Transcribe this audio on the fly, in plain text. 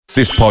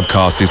This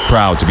podcast is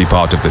proud to be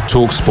part of the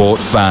TalkSport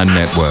Fan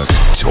Network.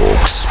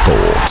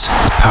 TalkSport.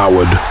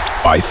 Powered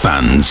by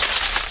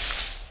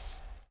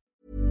fans.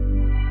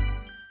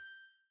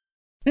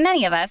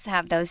 Many of us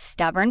have those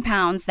stubborn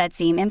pounds that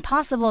seem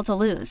impossible to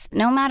lose,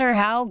 no matter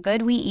how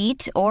good we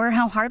eat or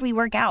how hard we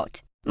work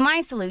out. My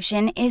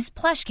solution is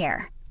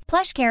PlushCare.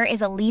 PlushCare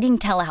is a leading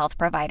telehealth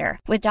provider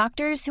with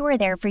doctors who are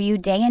there for you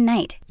day and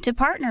night to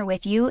partner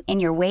with you in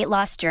your weight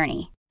loss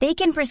journey. They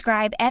can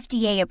prescribe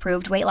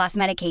FDA-approved weight loss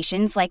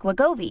medications like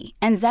Wegovy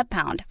and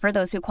Zepbound for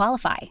those who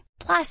qualify.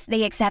 Plus,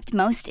 they accept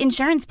most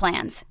insurance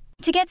plans.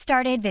 To get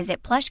started,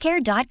 visit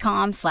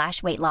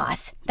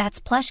plushcare.com/weightloss. That's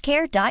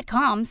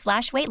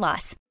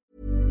plushcare.com/weightloss.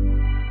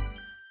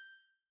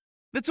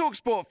 The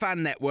TalkSport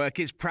Fan Network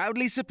is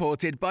proudly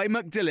supported by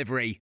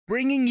McDelivery,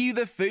 bringing you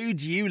the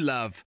food you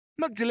love.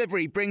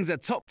 McDelivery brings a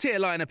top-tier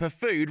lineup of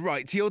food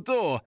right to your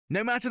door.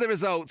 No matter the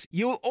result,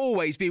 you'll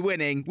always be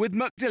winning with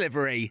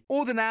McDelivery.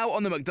 Order now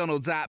on the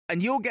McDonald's app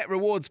and you'll get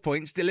rewards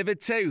points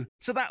delivered too.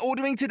 So that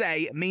ordering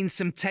today means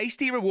some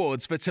tasty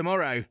rewards for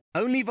tomorrow.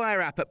 Only via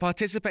app at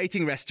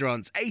participating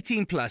restaurants.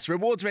 18 plus.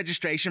 Rewards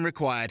registration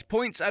required.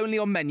 Points only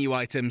on menu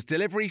items.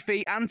 Delivery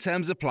fee and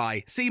terms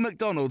apply. See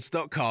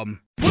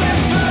mcdonalds.com.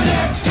 Brentford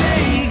FC,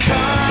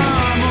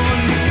 come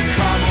on, you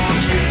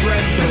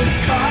Brentford,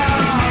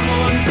 come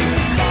on,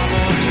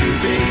 you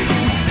bees,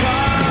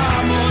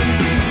 come on,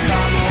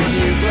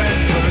 you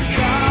Brentford,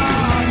 come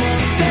on,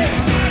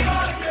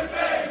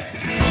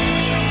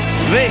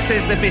 This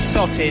is the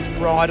besotted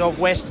Pride of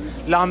West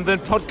London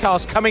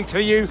podcast coming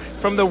to you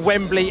from the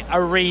Wembley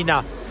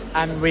Arena.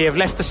 And we have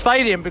left the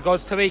stadium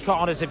because, to be quite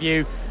honest with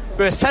you,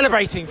 we're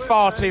celebrating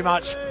far too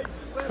much.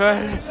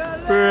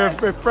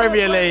 We're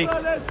Premier League.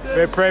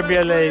 We're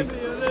Premier League.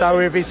 So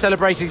we've been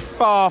celebrating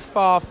far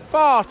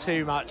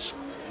too much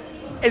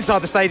inside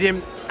the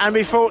stadium. And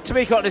we thought, to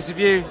be quite honest with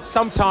you,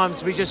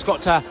 sometimes we just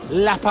got to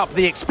lap up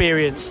the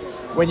experience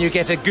when you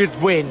get a good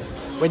win,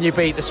 when you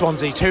beat the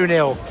Swansea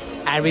 2-0.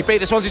 And we beat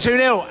the Swansea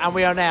 2-0, and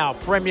we are now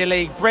Premier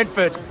League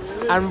Brentford.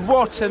 And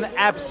what an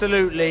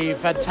absolutely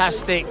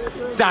fantastic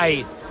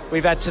day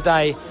we've had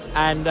today.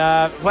 And,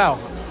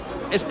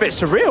 it's a bit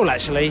surreal,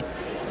 actually.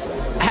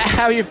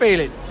 How are you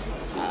feeling?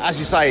 As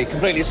you say,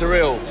 completely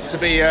surreal to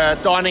be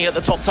dining at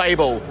the top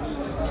table.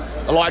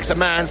 The likes of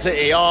Man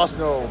City,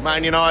 Arsenal,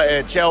 Man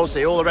United,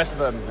 Chelsea, all the rest of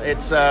them.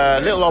 It's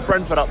little old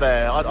Brentford up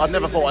there. I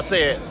never thought I'd see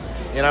it.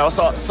 You know, I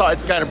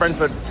started going to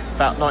Brentford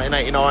about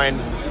 1989.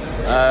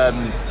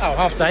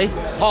 Half day,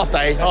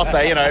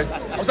 you know.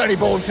 I was only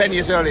born 10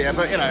 years earlier,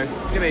 but, you know,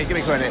 give me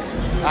credit.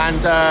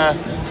 And,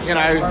 you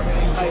know,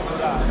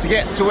 to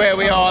get to where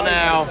we are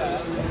now,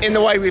 in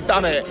the way we've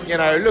done it, you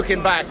know,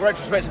 looking back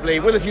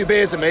retrospectively with a few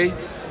beers in me,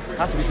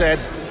 has to be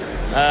said.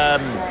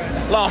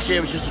 Last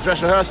year was just a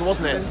dress rehearsal,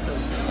 wasn't it?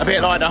 A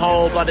bit like the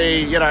whole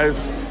bloody, you know,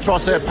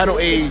 Trossard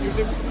penalty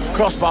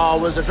crossbar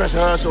was a dress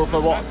rehearsal for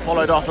what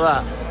followed after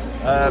that.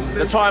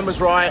 The time was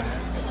right.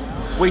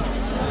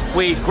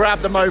 We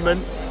grabbed the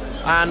moment,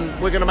 and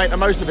we're going to make the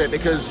most of it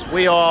because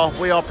we are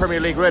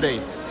Premier League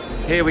ready.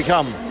 Here we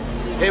come.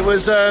 It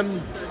was a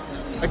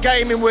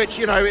game in which,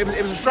 you know,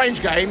 it was a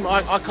strange game.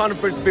 I kind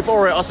of,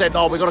 before it, I said,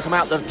 we've got to come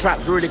out the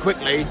traps really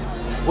quickly.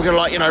 We're going to,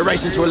 like, you know,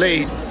 race into a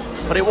lead.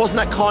 But it wasn't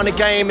that kind of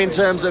game in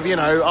terms of, you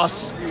know,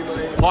 us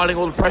piling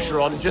all the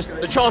pressure on. Just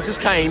the chances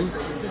came,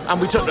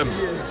 and we took them.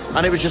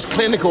 And it was just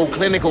clinical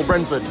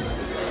Brentford.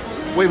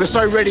 We were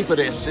so ready for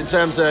this in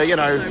terms of, you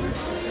know,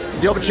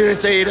 the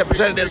opportunity that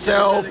presented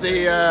itself,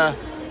 the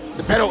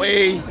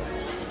penalty,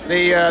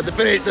 the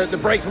finish, the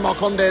break from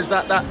Marcondes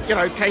that you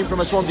know came from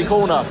a Swansea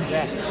corner.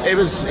 Yeah. It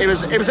was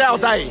our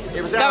day.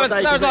 That was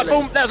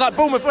like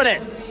Bournemouth, wasn't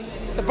it?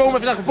 The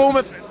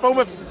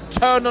Bournemouth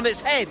turned on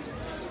its head.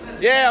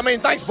 Yeah, I mean,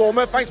 thanks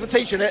Bournemouth. Thanks for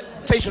teaching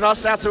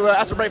us how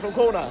to break from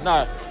corner.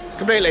 No,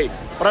 completely.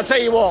 But I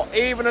tell you what,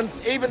 even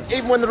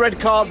when the red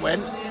card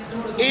went,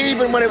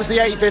 even when it was the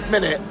 85th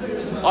minute,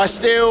 I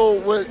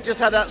still just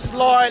had that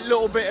slight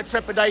little bit of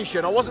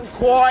trepidation. I wasn't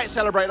quite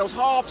celebrating. I was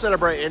half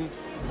celebrating.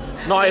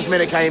 90th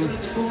minute came,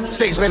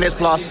 6 minutes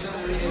plus.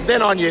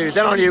 Then I knew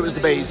it was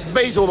the Bees. The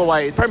Bees all the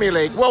way. Premier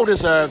League, well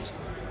deserved.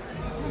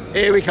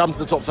 Here we come to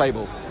the top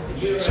table.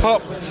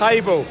 Top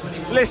table.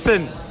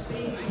 Listen,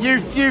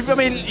 I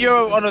mean,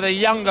 you're one of the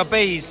younger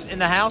Bees in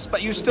the house,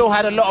 but you still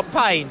had a lot of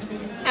pain.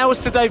 How was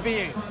today for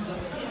you?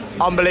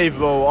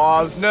 Unbelievable.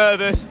 I was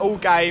nervous all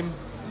game,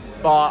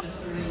 but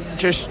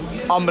just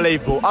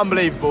unbelievable.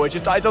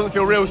 It doesn't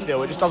feel real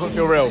still. It just doesn't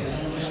feel real.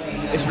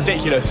 It's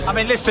ridiculous. I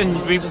mean,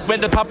 listen, we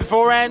went to the pub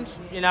beforehand,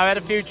 you know, had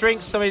a few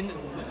drinks. I mean,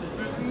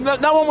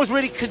 no one was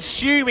really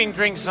consuming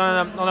drinks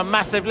on a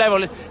massive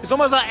level. It's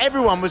almost like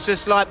everyone was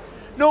just like,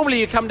 normally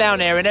you come down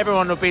there and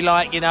everyone would be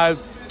like, you know,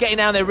 getting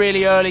down there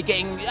really early,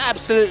 getting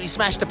absolutely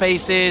smashed to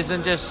pieces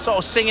and just sort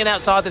of singing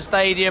outside the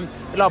stadium.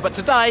 But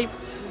today,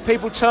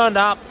 people turned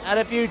up, had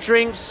a few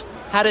drinks,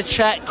 had a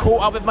chat,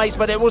 caught up with mates,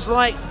 but it was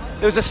like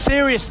there was a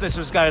seriousness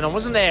was going on,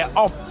 wasn't there,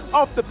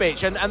 off the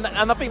pitch, and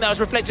I think that was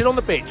reflected on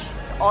the pitch.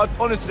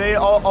 Honestly,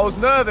 I was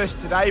nervous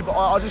today, but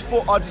I just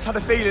had a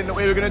feeling that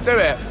we were going to do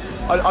it.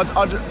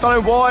 I don't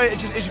know why. It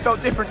just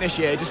felt different this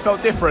year. It just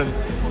felt different.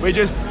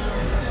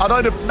 I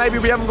don't know. Maybe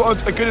we haven't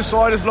got a good a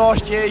side as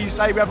last year. You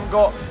say we haven't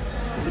got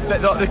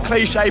the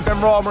cliche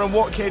Ben Rama and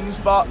Watkins,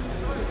 but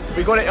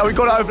we got it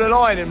over the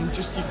line, and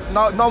just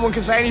no one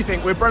can say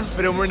anything. We're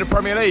Brentford and we're in the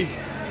Premier League.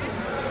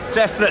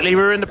 Definitely,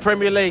 we're in the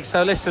Premier League.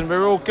 So listen,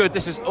 we're all good.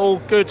 This is all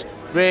good.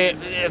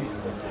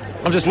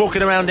 I'm just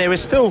walking around here.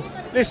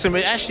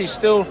 We're actually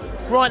still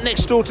right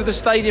next door to the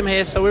stadium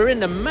here. So we're in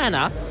the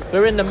Manor.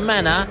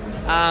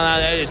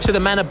 To the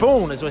Manor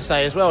Born, as we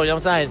say as well. You know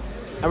what I'm saying?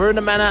 And we're in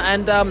the Manor,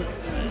 and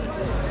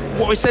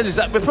what we said is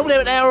that we're probably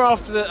an hour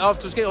after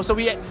the game. So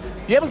you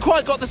haven't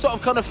quite got the sort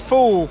of kind of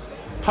full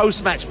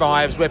post-match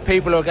vibes where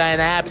people are going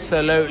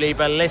absolutely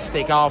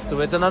ballistic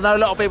afterwards. And I know a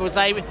lot of people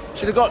say we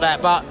should have got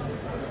that, but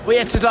we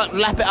had to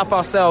lap it up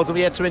ourselves, and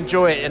we had to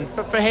enjoy it. And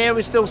for here,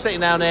 we're still sitting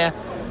down there,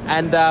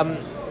 and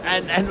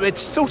we're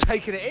still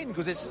taking it in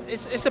because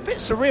it's a bit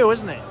surreal,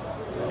 isn't it?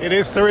 It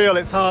is surreal.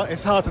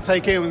 It's hard to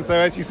take in. So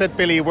as you said,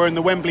 Billy, we're in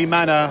the Wembley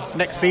Manor.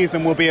 Next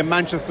season we'll be in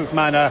Manchester's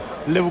Manor,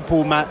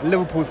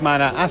 Liverpool's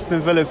Manor, Aston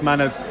Villa's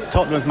Manors,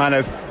 Tottenham's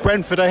Manors.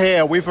 Brentford are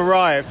here. We've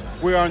arrived.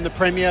 We are in the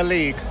Premier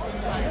League.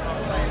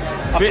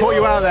 I've caught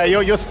you out there.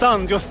 You're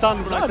stunned. You're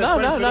stunned when I said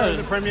Brentford are in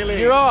the Premier League.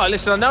 You are.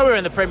 Listen, I know we're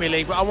in the Premier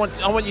League, but I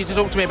want you to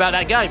talk to me about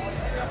that game.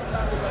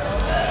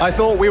 I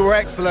thought we were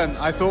excellent.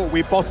 I thought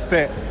we bossed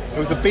it. It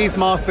was a Bees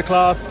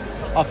masterclass.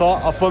 I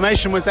thought our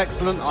formation was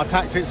excellent. Our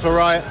tactics were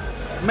right.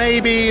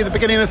 Maybe the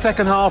beginning of the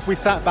second half we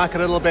sat back a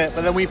little bit,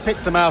 but then we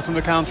picked them out on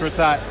the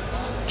counter-attack.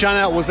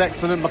 Janet was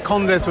excellent.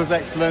 Macondes was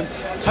excellent.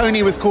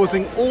 Tony was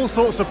causing all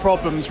sorts of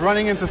problems,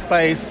 running into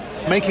space,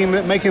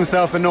 making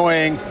himself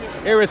annoying,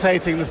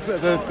 irritating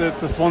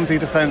the Swansea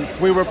defence.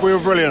 We were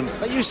brilliant.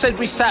 But you said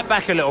we sat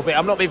back a little bit.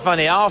 I'm not being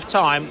funny. Half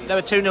time, they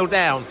were 2-0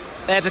 down.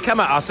 They had to come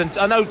at us, and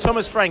I know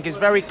Thomas Frank is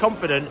very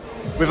confident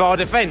with our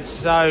defence.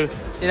 So,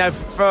 you know,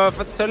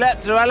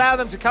 to allow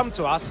them to come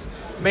to us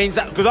means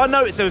that, because I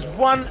noticed there was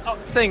one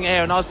thing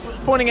here, and I was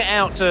pointing it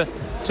out to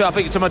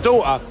my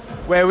daughter,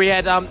 where we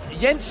had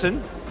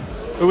Jensen,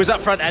 who was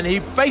up front, and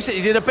he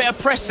basically did a bit of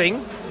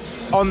pressing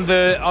on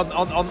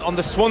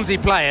the Swansea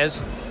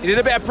players. He did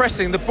a bit of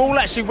pressing. The ball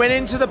actually went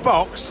into the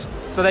box,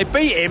 so they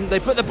beat him. They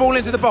put the ball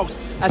into the box.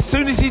 As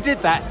soon as he did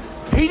that,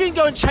 he didn't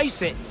go and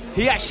chase it.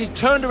 He actually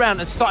turned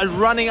around and started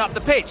running up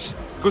the pitch,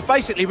 because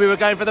basically we were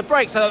going for the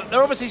break. So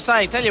they're obviously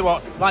saying, tell you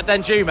what, like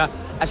Danjuma,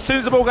 as soon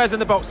as the ball goes in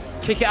the box,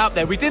 kick it up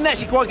there. We didn't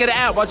actually quite get it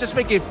out, but I was just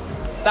thinking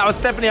that was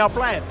definitely our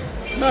plan.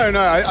 No,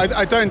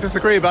 I don't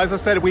disagree. But as I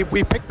said,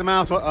 we picked them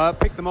off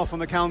on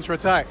the counter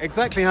attack,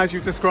 exactly as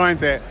you've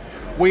described it.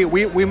 We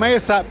may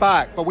have sat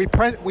back, but we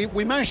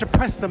managed to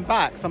press them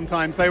back.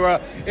 Sometimes they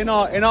were in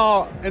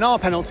our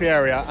penalty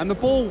area, and the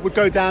ball would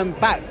go down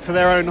back to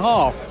their own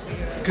half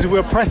because we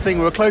were pressing,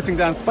 we were closing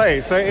down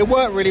space. So it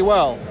worked really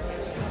well.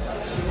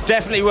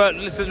 Definitely worked.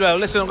 Listen, I'm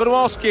going to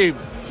ask you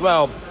as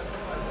well.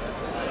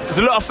 There's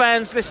a lot of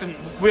fans. Listen,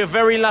 we're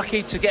very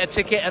lucky to get a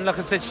ticket, and like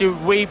I said to you,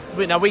 we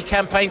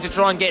campaigned to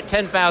try and get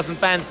 10,000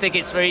 fans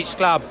tickets for each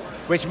club,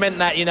 which meant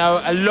that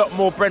a lot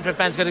more Brentford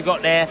fans could have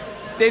got there.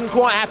 Didn't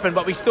quite happen,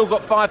 but we still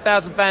got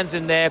 5,000 fans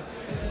in there.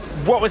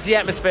 What was the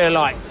atmosphere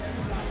like?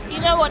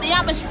 You know what, the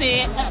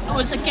atmosphere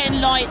was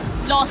again like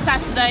last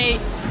Saturday,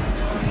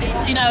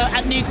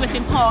 at New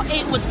Griffin Park.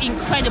 It was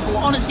incredible.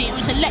 Honestly, it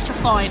was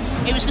electrifying.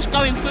 It was just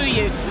going through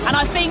you. And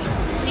I think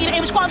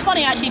it was quite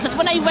funny actually, because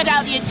when they read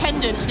out the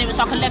attendance and it was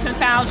like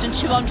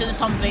 11,200 or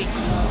something,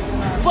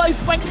 both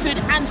Brentford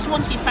and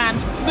Swansea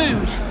fans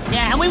booed.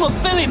 Yeah, and we were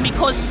booing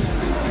because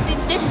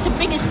this is the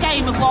biggest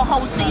game of our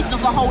whole season,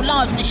 of our whole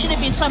lives, and it should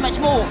have been so much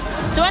more.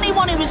 So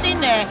anyone who was in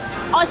there,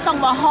 I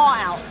sung my heart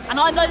out, and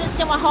I didn't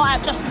sing my heart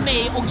out just for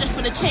me or just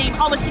for the team.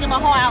 I was singing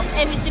my heart out for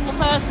every single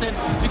person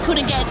who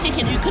couldn't get a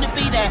ticket, who couldn't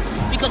be there,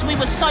 because we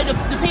were the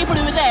people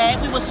who were there,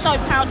 we were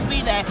so proud to be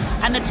there,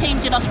 and the team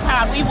did us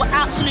proud. We were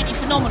absolutely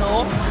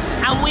phenomenal,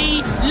 and we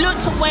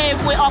looked at where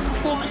our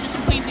performances in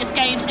previous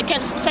games,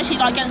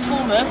 especially against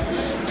Bournemouth,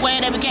 where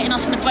they were getting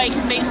us in the break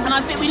and things, and I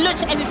think we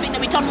looked at everything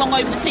that we'd done wrong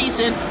over the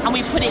season and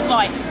we put it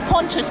right.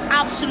 Pontus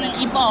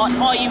absolutely barred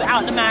Ayew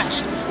out the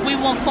match. We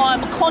were on fire.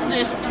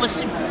 Macondes was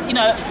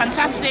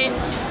fantastic.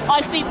 I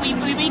think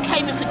we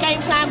came in for the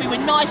game plan. We were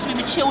nice, we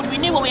were chilled, we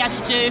knew what we had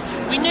to do.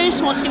 We knew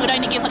Swansea would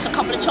only give us a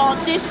couple of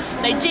chances.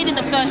 They did in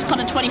the first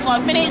kind of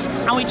 25 minutes,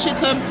 and we took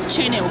them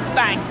 2-0.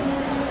 Bang.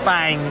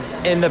 Bang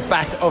in the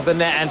back of the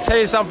net. And tell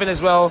you something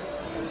as well,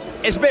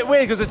 it's a bit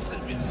weird because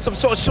there's some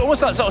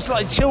almost like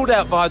slightly chilled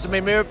out vibes. I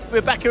mean,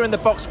 we're back here in the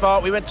box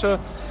park. We went to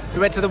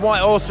the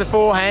White Horse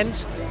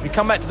beforehand. We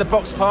come back to the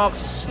box park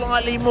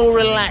slightly more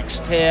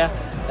relaxed here.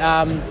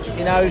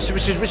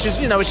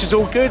 Which is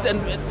all good.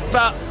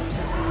 But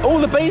all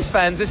the Bees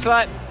fans, it's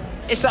like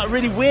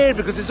really weird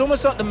because it's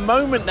almost like the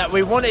moment that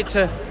we want it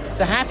to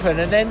happen,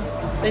 and then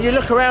you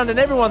look around and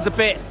everyone's a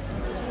bit,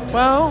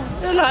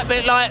 they're like a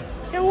bit like,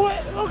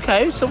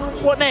 okay, so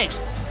what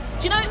next?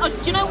 Do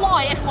you know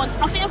why I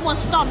think everyone's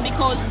stunned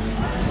because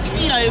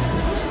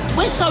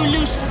we're so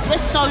used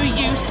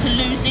to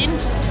losing.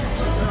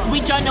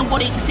 we don't know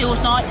what it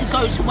feels like to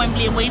go to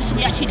Wembley and win, so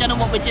we actually don't know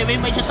what we're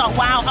doing. We're just like,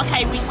 wow,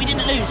 okay, we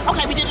didn't lose.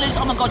 Okay, we didn't lose.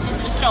 Oh my God, this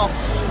is a shock.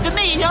 For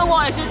me, you know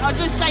what? I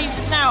just saying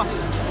this now.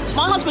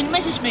 My husband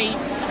messaged me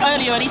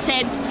earlier and he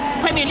said,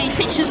 Premier League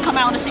fixtures come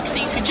out on the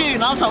 16th of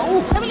June. I was like,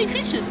 oh, Premier League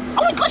fixtures.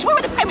 Oh my gosh, we're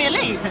in the Premier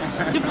League.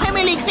 The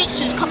Premier League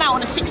fixtures come out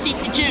on the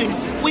 16th of June.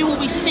 We will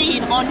be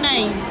seeing our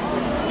name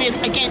with,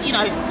 again, you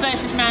know,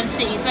 versus Man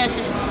City,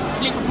 versus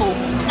Liverpool.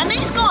 And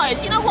these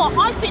guys, you know what?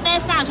 I think their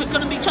fans are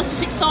going to be just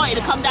as excited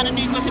to come down to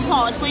New Griffin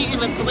Park as we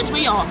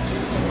are.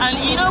 And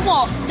you know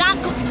what?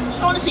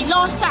 Honestly,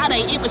 last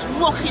Saturday it was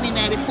rocking in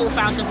there with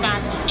 4,000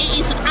 fans. It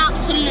is an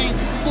absolute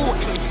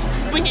fortress.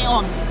 Bring it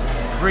on.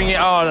 Bring it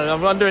on.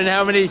 I'm wondering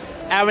how many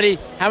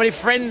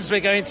friends we're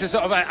going to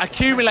sort of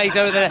accumulate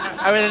over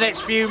the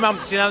next few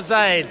months. You know what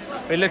I'm saying?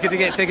 We're looking to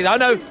get tickets.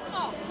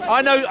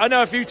 I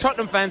know a few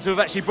Tottenham fans who have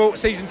actually bought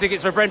season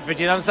tickets for Brentford.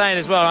 You know what I'm saying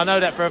as well. I know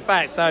that for a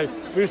fact. So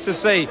we shall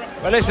see.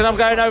 But listen, I'm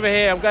going over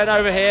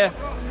here.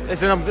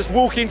 Listen, I'm just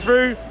walking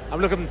through. I'm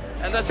looking,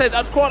 and I said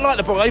I quite like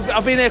the book.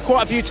 I've been here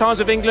quite a few times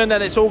with England,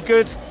 and it's all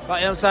good.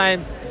 Like, you know what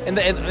I'm saying,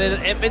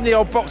 in the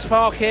old box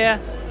park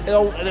here,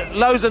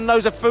 loads and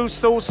loads of food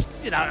stalls,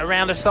 you know,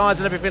 around the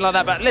sides and everything like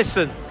that. But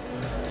listen,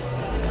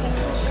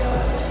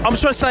 I'm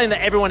just saying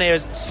that everyone here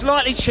is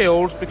slightly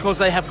chilled because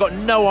they have got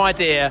no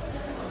idea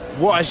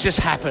what has just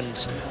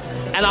happened.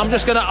 And I'm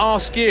just going to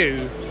ask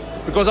you,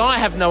 because I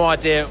have no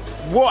idea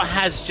what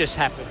has just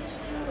happened.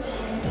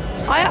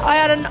 I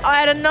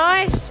had a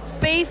nice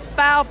beef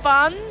bao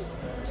bun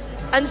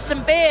and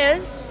some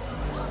beers.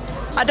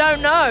 I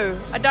don't know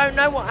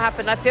what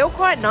happened. I feel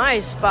quite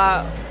nice,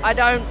 but I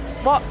don't.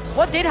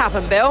 What did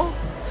happen, Bill?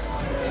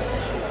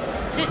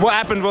 What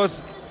happened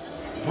was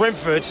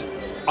Brentford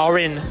are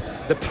in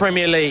the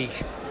Premier League.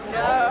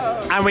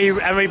 No. And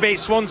we beat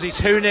Swansea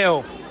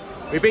 2-0.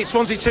 We beat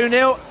Swansea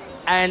 2-0,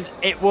 and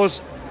it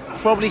was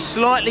probably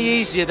slightly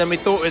easier than we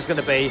thought it was going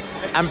to be.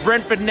 And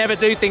Brentford never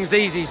do things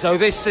easy, so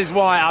this is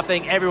why I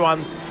think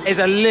everyone is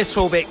a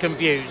little bit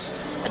confused.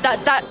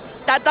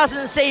 That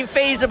doesn't seem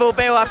feasible,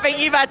 Bill. I think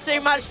you've had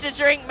too much to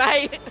drink,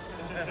 mate.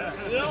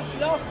 The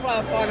last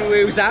player final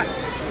we was at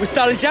was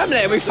Dulwich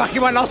Hamlet, and we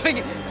fucking won. I was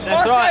thinking,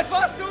 that's right. If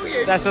I saw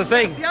you, that's the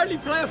thing. That's the only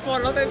player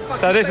final I've ever fucking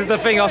So this seen. is the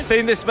thing. I've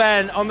seen this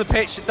man on the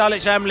pitch at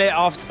Dulwich Hamlet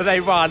after they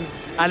won,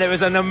 and it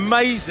was an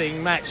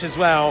amazing match as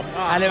well.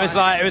 And it was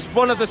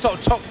one of the sort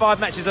of top 5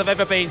 matches I've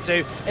ever been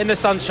to. In the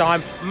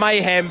sunshine,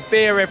 mayhem,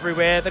 beer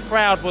everywhere. The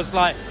crowd was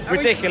like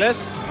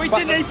ridiculous. We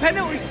didn't need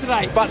penalties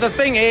today. But the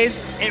thing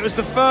is, it was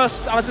the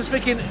first. I was just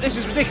thinking, this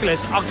is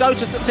ridiculous. I'll go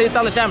to see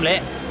Dulwich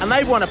Hamlet, and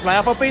they've won a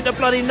playoff. I've beat the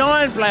bloody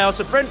 9 playoffs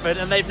at Brentford,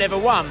 and they've never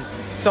won.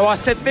 So I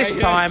said, this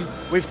time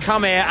we've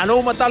come here, and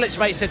all my Dulwich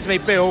mates said to me,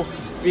 Bill,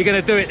 you're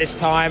going to do it this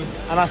time.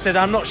 And I said,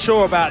 I'm not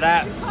sure about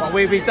that, but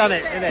we've done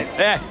it, innit?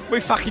 Yeah, we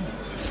fucking.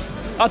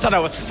 I don't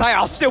know what to say.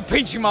 I was still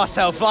pinching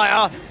myself. Like,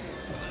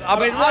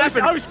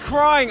 I was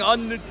crying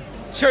on the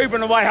tube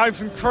on the way home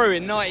from Crewe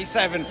in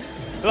 '97.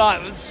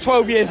 Like, I was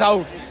 12 years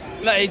old.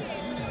 Like,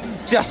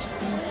 just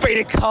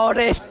beat a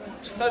Cardiff.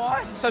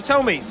 So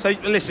tell me. So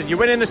listen, you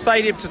went in the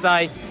stadium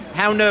today.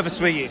 How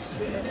nervous were you?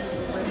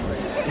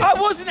 I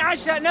wasn't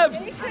actually that nervous.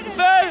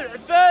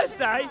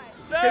 Thursday.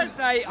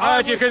 I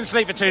heard you couldn't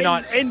sleep for 2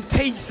 nights. In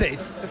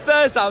pieces.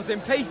 Thursday I was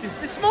in pieces.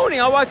 This morning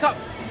I woke up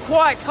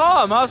quite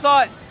calm. I was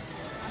like,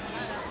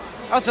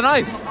 I don't know,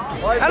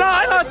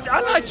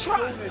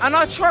 and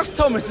I trust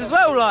Thomas as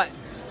well. Like,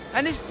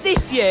 and it's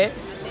this year,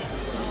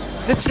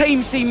 the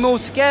team seem more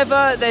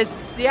together. There's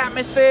the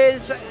atmosphere.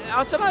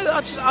 I don't know.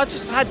 I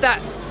just had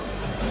that.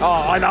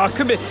 Oh, I know. I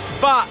couldn't be.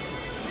 But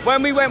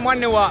when we went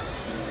 1-0 up,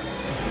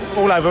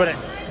 all over, wasn't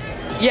it?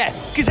 Yeah,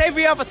 because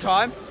every other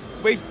time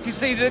we've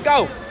conceded a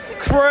goal.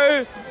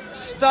 Crewe,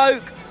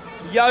 Stoke,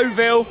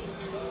 Yeovil,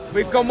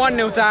 we've gone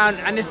 1-0 down,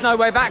 and there's no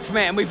way back from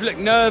it, and we've looked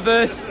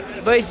nervous.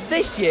 But it's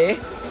this year.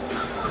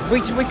 We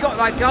got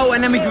that goal,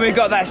 and then we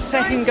got that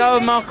second goal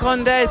of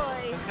Marcondes.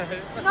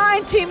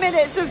 90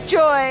 minutes of joy.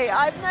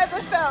 I've never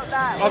felt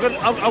that.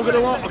 I'm going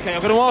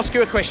to ask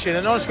you a question,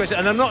 an honest question,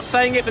 and I'm not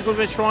saying it because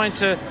we're trying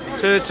to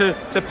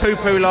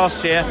poo-poo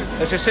last year.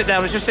 Let's just sit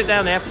down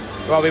there.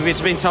 Right, we've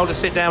just been told to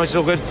sit down, which is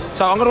all good.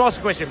 So I'm going to ask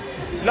a question.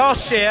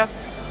 Last year,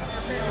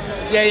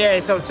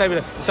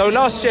 so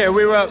last year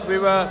we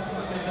were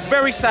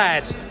very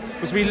sad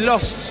because we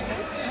lost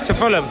to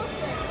Fulham,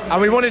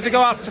 and we wanted to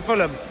go up to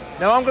Fulham.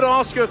 Now I'm going to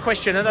ask you a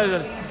question.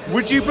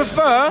 Would you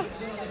prefer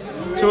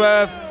to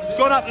have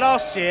gone up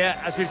last year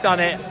as we've done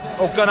it,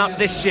 or gone up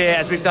this year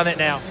as we've done it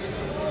now?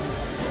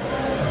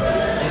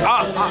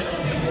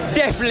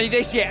 Definitely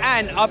this year,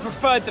 and I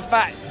preferred the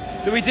fact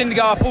that we didn't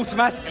go up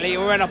automatically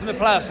and we went up in the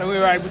playoffs, and we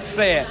were able to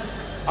see it.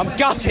 I'm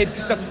gutted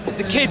because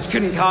the kids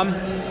couldn't come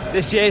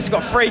this year. It's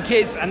got 3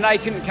 kids and they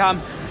couldn't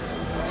come,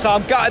 so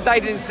I'm gutted they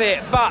didn't see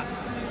it. But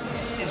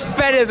it's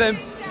better than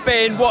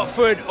being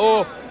Watford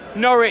or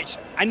Norwich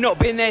and not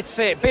being there to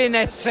see it. Being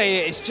there to see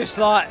it is just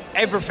like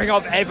everything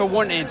I've ever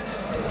wanted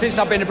since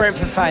I've been a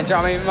Brentford fan. Do you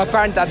know what I mean? My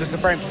granddad was a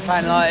Brentford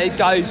fan. Like, it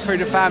goes through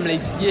the family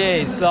for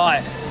years.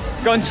 Like,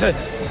 gone to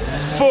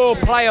 4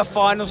 player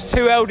finals, 2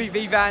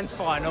 LDV Vans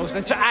finals,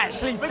 and to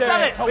actually We've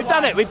done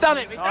it. We've done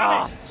it.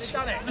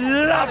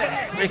 Love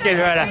it. Wicked,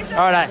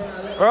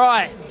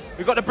 right.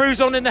 We've got the bruise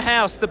on in the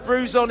house.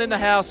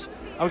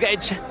 I'm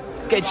getting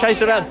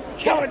chased around.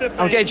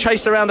 I'm getting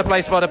chased around the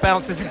place by the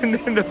bouncers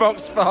in the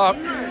box park.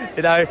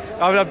 You know,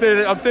 I'm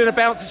doing a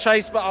bouncer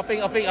chase, but I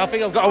think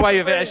I've got away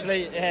with it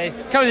actually. Yeah.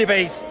 Come on, you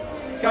bees.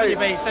 Come on, you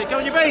bees. Say, come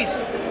on, you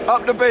bees.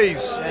 Up the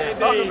bees. Yeah.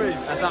 Up the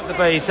bees. That's up the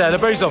bees. The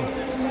bruise on.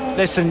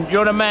 Listen,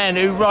 you're the man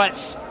who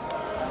writes.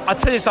 I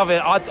tell you something.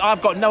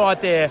 I've got no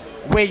idea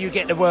where you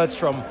get the words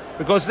from,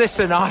 because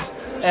listen,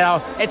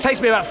 it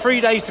takes me about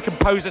 3 days to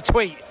compose a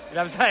tweet. You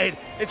know what I'm saying?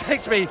 It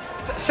takes me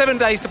 7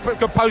 days to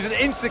compose an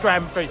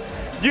Instagram feed.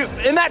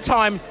 In that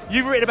time,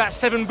 you've written about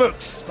 7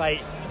 books,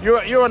 mate.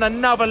 You're on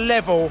another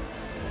level.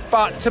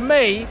 But to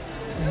me,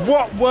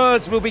 what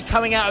words will be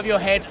coming out of your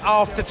head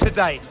after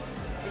today?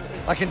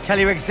 I can tell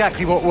you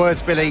exactly what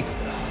words, Billy.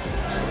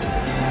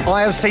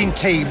 I have seen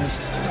teams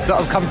that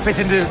have come fifth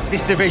into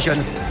this division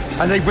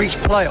and they've reached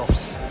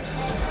playoffs.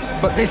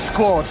 But this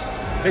squad,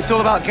 it's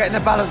all about getting the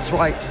balance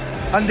right.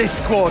 And this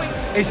squad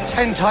is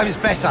 10 times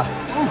better.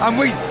 And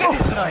we did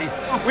it today.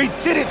 We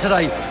did it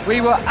today.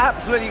 We were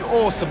absolutely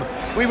awesome.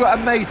 We were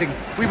amazing.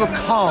 We were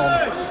calm.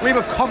 We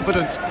were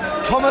confident.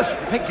 Thomas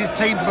picked his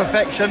team to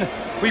perfection.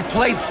 We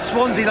played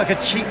Swansea like a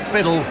cheap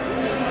fiddle.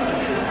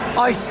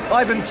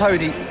 Ivan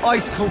Toney,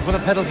 ice cool from the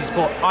penalty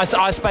spot.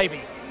 Ice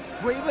baby.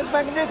 It was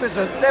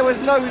magnificent. There was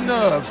no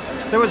nerves.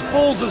 There was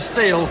balls of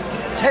steel.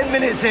 10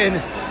 minutes in,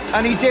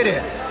 and he did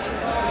it.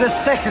 The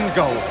second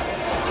goal.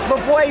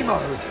 Mabuemo.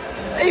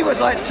 He was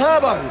like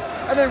turbo.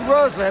 And then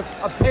Roslev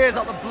appears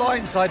up the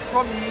blind side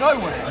from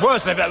nowhere.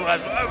 Roslev,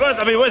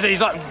 I mean, what is it?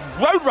 He's like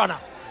Roadrunner.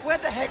 Where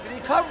the heck did he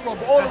come from?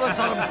 All of a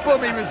sudden,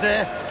 boom, he was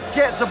there,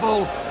 gets the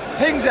ball,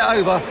 pings it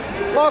over.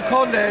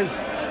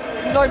 Marcondes,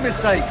 no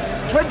mistake.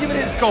 20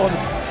 minutes gone,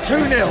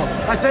 2-0.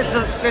 I said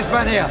to this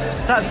man here,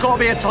 that's got to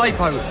be a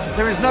typo.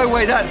 There is no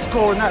way that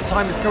score in that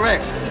time is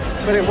correct.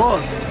 But it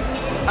was.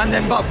 And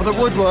then, but for the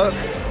woodwork,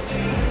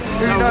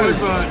 who knows?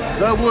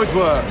 The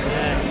woodwork.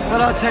 Yeah.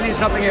 But I'll tell you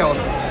something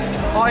else.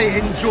 I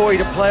enjoyed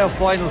a playoff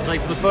finals day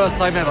for the first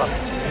time ever.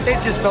 It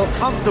just felt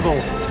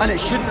comfortable, and it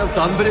shouldn't have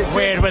done, but it did.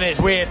 Weird when it's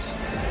weird.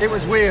 It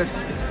was weird,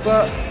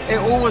 but it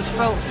always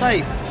felt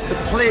safe. The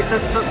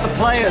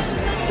players,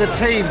 the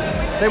team,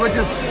 they were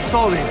just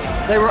solid.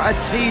 They were a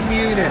team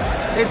unit.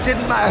 It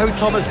didn't matter who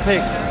Thomas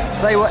picked.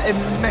 They were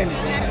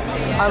immense.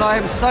 And I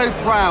am so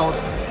proud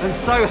and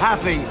so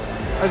happy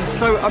and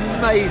so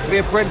amazed to be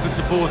a Brentford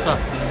supporter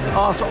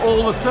after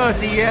all the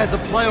 30 years of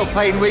playoff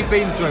pain we've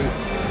been through.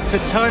 To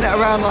turn it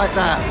around like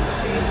that,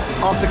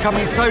 after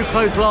coming so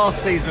close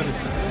last season,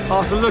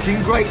 after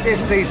looking great this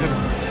season,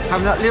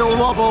 having that little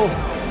wobble,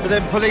 but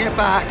then pulling it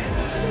back,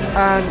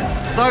 and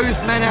those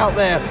men out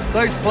there,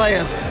 those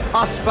players,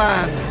 us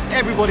fans,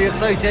 everybody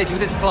associated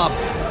with this club,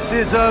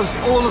 deserves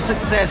all the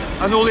success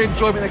and all the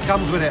enjoyment that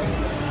comes with it.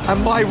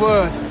 And my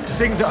word,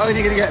 things are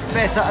only going to get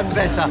better and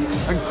better,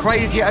 and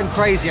crazier,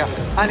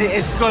 and it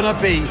is going to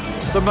be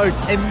the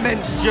most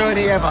immense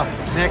journey ever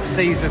next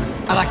season,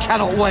 and I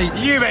cannot wait.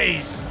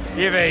 UVs.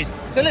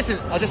 So listen,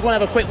 I just want to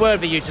have a quick word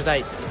for you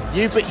today.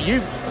 You're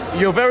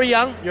very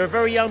young. You're a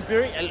very young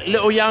beauty, a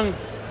little young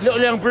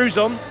bruise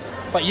on,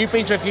 but you've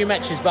been to a few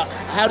matches. But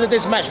how did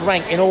this match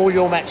rank in all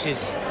your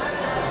matches?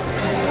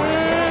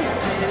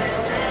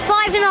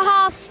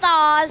 5.5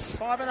 stars.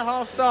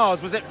 5.5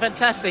 stars. Was it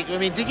fantastic? I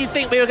mean, did you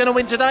think we were going to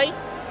win today?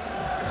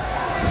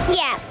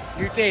 Yeah.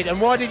 You did. And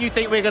why did you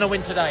think we were going to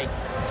win today?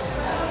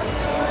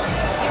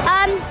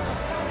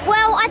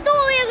 Well, I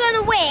thought we were going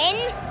to win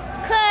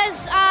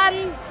because,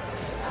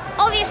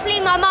 obviously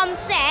my mum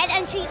said,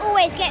 and she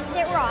always gets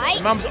it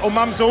right.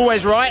 Mum's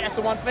always right, that's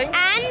the one thing.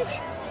 And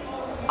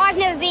I've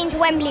never been to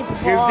Wembley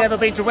before. You've never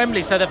been to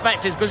Wembley, so the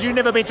fact is, because you've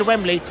never been to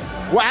Wembley,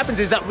 what happens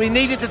is that we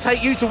needed to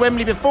take you to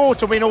Wembley before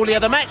to win all the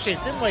other matches,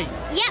 didn't we?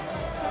 Yep.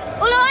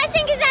 Although I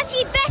think it's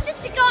actually better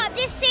to go up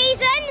this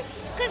season,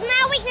 because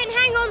now we can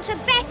hang on to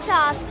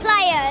better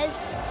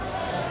players.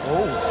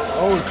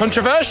 Oh,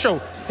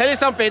 controversial. Tell you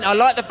something, I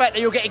like the fact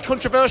that you're getting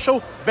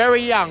controversial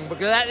very young,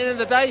 because at the end of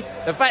the day,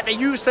 the fact that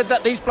you said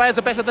that these players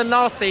are better than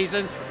last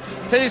season,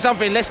 tell you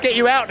something, let's get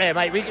you out there,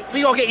 mate. We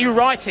got to get you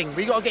writing,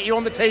 we got to get you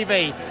on the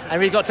TV, and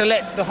we've got to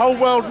let the whole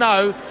world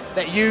know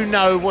that you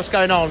know what's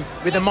going on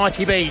with the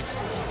Mighty Bees.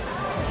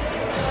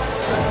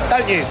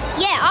 Don't you?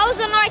 Yeah, I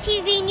was on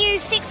ITV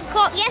News 6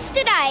 o'clock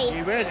yesterday.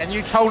 You were, and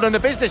you told them the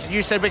business.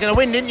 You said we're going to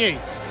win, didn't you?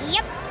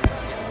 Yep.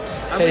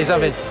 I'll tell you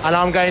something, and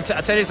I'm going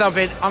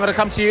to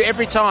come to you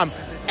every time.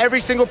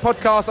 Every single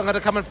podcast, I'm going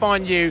to come and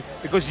find you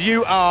because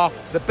you are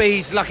the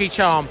Bees' lucky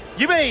charm.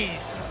 You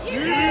Bees! You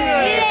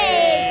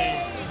Bees!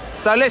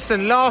 So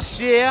listen, last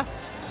year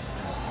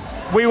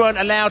we weren't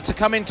allowed to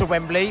come into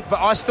Wembley, but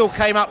I still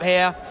came up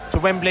here to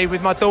Wembley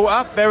with my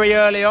daughter very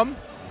early on,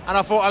 and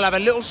I thought I'll have a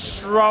little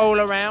stroll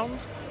around.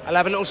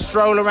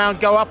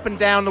 Go up and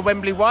down the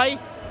Wembley Way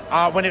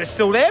when it was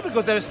still there,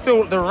 because there was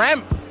still the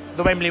ramp,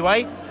 the Wembley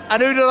Way.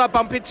 And who did I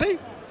bump into?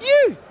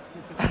 You!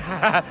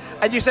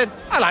 And you said,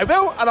 hello,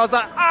 Bill. And I was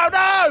like, oh,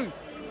 no!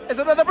 there's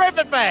another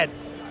Brentford fan.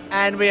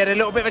 And we had a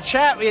little bit of a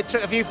chat, we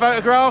took a few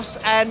photographs,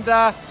 and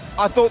I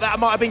thought that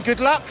might have been good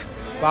luck,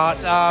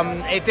 but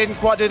it didn't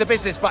quite do the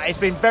business. But it's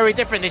been very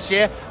different this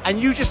year, and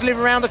you just live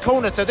around the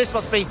corner, so this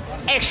must be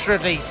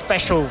extraordinarily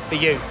special for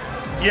you.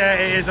 Yeah,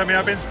 it is. I mean,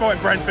 I've been supporting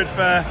Brentford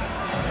for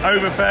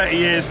over 30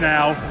 years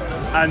now,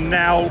 and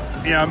now,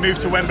 I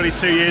moved to Wembley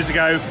 2 years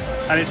ago,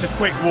 and it's a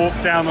quick walk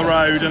down the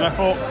road, and I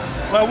thought,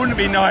 well, wouldn't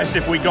it be nice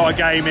if we got a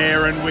game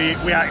here and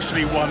we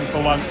actually won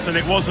for once? And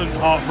it wasn't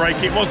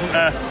heartbreak, it wasn't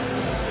the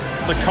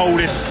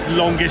coldest,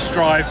 longest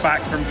drive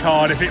back from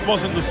Cardiff, it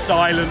wasn't the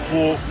silent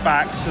walk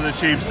back to the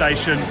tube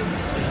station.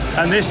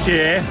 And this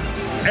year,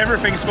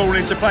 everything's fallen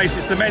into place.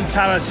 It's the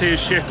mentality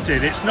has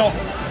shifted. It's not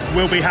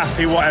we'll be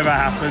happy whatever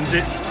happens,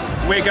 it's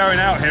we're going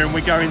out here and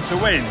we're going to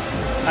win.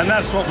 And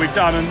that's what we've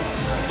done. And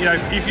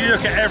if you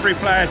look at every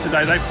player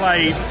today, they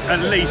played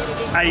at least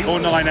 8 or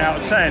 9 out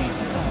of 10.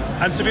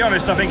 And to be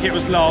honest, I think it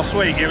was last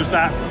week, it was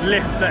that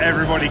lift that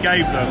everybody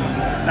gave them,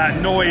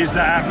 that noise,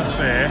 that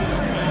atmosphere.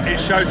 It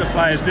showed the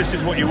players, this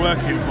is what you're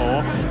working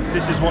for,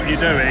 this is what you're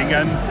doing,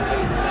 and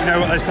you know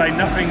what they say,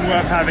 nothing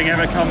worth having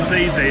ever comes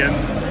easy, and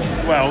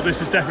well, this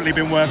has definitely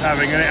been worth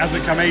having, and it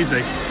hasn't come easy.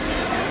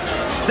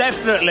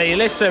 Definitely.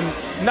 Listen,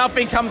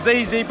 nothing comes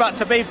easy, but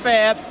to be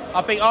fair,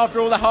 I think after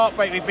all the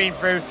heartbreak we've been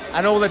through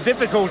and all the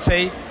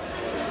difficulty,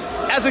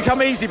 it hasn't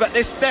come easy, but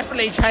this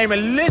definitely came a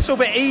little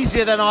bit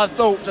easier than I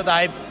thought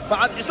today.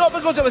 But it's not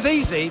because it was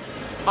easy.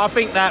 I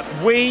think that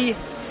we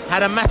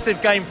had a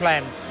massive game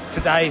plan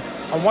today,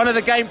 and one of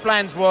the game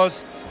plans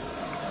was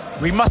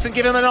we mustn't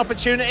give them an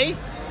opportunity,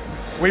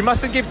 we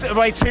mustn't give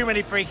away too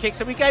many free kicks,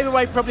 and we gave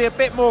away probably a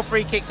bit more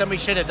free kicks than we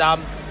should have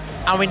done,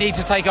 and we need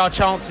to take our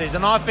chances.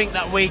 And I think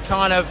that we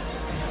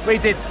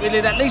did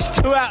at least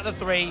 2 out of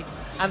the 3,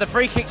 and the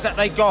free kicks that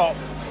they got,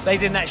 they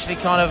didn't actually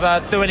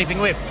do anything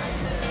with.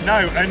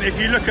 No, and if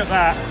you look at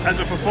that as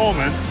a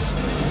performance,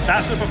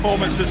 that's a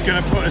performance that's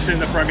going to put us in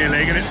the Premier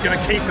League, and it's going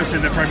to keep us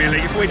in the Premier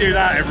League. If we do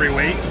that every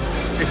week,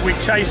 if we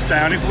chase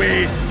down, if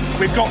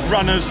we've got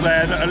runners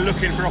there that are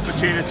looking for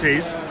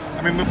opportunities.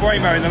 I mean,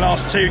 Mbeumo in the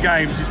last 2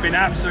 games has been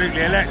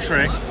absolutely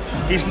electric.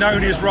 He's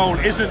known his role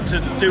isn't to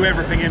do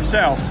everything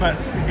himself, but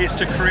it's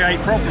to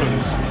create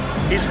problems.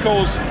 He's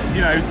caused,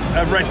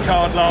 a red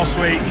card last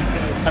week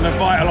and a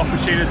vital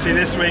opportunity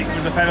this week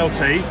with the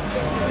penalty.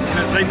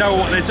 They know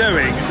what they're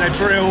doing. They're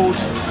drilled,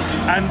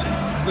 and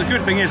the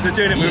good thing is they're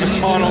doing it with a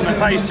smile on their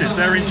faces.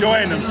 They're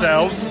enjoying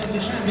themselves,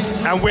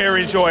 and we're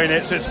enjoying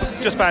it. So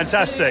it's just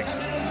fantastic.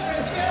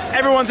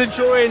 Everyone's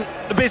enjoying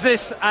the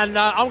business, and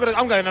I'm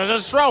going on a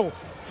stroll.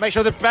 Make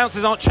sure the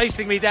bouncers aren't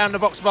chasing me down the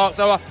box park.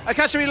 So I'll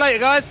catch you later,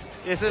 guys.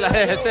 Yeah, see you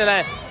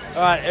later.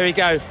 All right, here we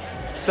go.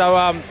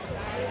 So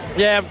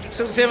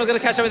see if I'm going to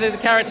catch up with the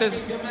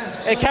characters.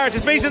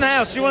 Characters, B's in the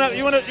house. You want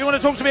to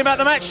talk to me about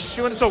the match?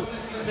 You want to talk?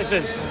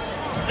 Listen.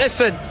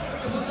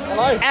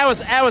 Hello.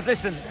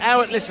 Listen.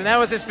 How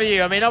is this for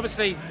you? I mean,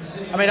 obviously,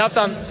 I've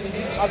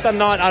done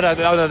 9. I don't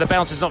know. The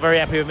bouncer's not very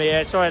happy with me.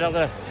 Yeah, sorry, I'm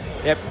gonna.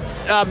 Yep.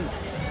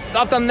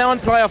 I've done 9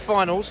 playoff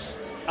finals,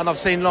 and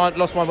I've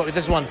lost one, but with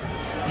this one,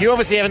 you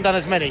obviously haven't done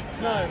as many.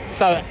 No.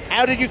 So,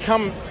 how do you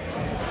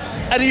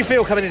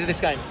feel coming into this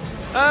game?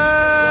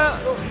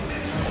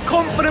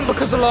 Confident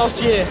because of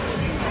last year.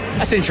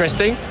 That's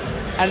interesting.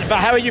 But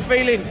how are you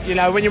feeling?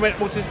 When you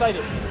walked to the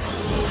stadium.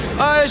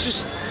 It's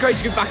just great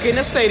to get back in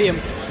the stadium.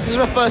 This is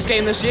my first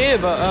game this year,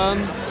 but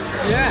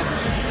yeah.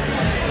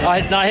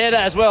 I hear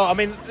that as well. I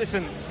mean,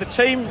 listen, the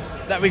team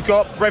that we've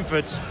got,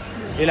 Brentford,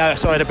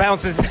 the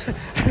bouncers,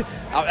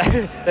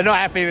 they're not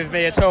happy with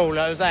me at all,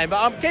 I was saying.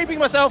 But I'm keeping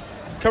myself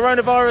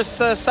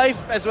coronavirus safe,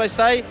 as I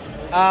say.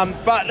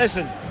 But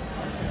listen,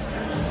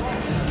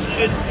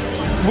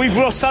 we've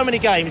lost so many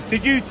games.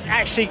 Did you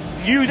actually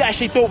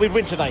thought we'd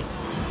win today?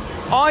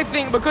 I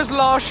think because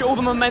last year all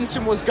the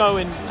momentum was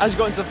going as we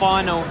got into the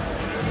final.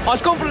 I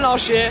was confident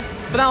last year,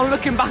 but now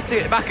looking back at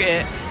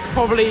it,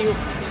 probably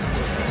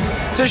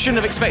shouldn't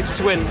have expected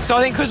to win. So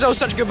I think because there was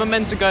such good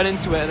momentum going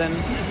into it, then.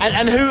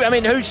 And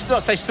who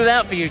stood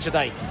out for you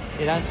today?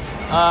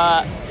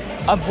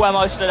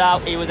 Wembley stood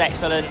out. He was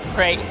excellent.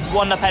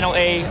 Won the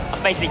penalty.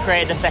 Basically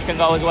created the second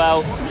goal as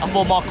well. I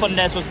thought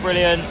Marcondes was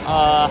brilliant.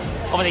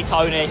 Obviously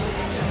Tony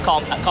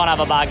can't have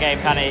a bad game,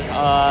 can he?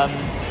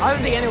 I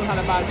don't think anyone had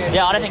a bad game.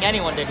 Yeah, I don't think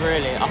anyone did,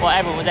 really. I thought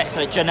everyone was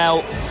excellent.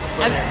 Janelle.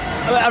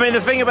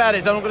 The thing about it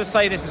is, I'm going to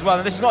say this as well,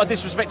 and this is not a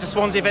disrespect to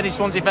Swansea. If any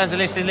Swansea fans are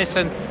listening,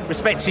 listen,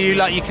 respect to you,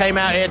 like you came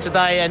out here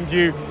today and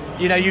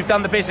you've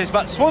done the business.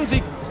 But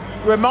Swansea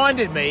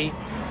reminded me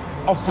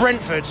of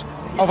Brentford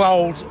of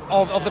old,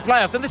 of the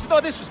playoffs. And this is not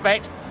a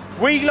disrespect.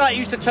 We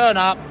used to turn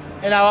up,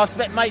 our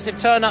mates have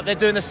turned up, they're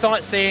doing the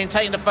sightseeing,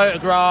 taking the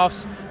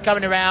photographs,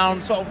 coming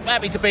around, sort of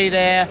happy to be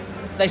there.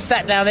 They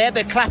sat down, they had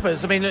their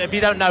clappers. I mean, if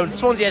you don't know,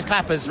 Swansea has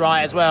clappers,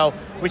 right, as well,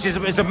 which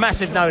is a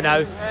massive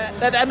no-no.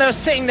 And they were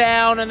sitting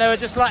down and they were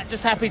just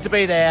happy to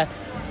be there.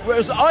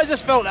 Whereas I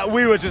just felt that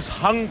we were just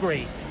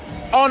hungry,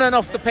 on and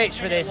off the pitch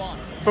for this.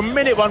 From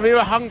minute one, we were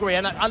hungry,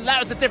 and that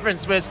was the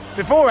difference. Was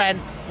beforehand,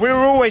 we were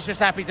always just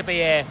happy to be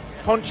here.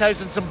 Ponchos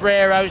and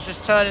sombreros,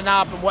 just turning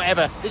up and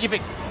whatever. Did you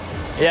think?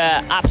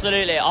 Yeah,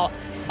 absolutely. I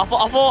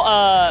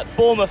thought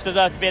Bournemouth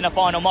deserved to be in the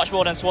final much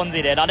more than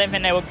Swansea did. I didn't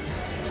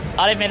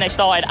think they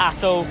started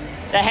at all.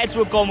 Their heads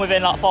were gone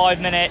within like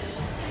 5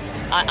 minutes,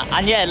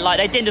 and yeah, like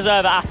they didn't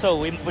deserve it at all.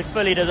 We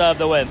fully deserved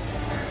the win,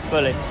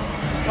 fully.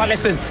 Right,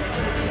 listen,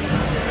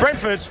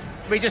 Brentford.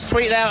 We just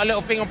tweeted out a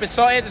little thing on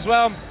Besotted as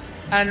well,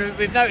 and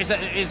we've noticed that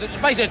it's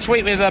basically a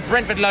tweet with a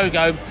Brentford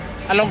logo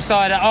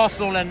alongside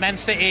Arsenal and Man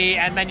City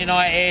and Man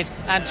United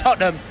and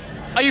Tottenham.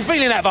 Are you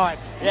feeling that vibe?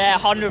 Yeah,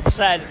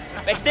 100%.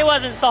 It still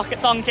hasn't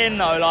sunk in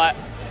though. Like,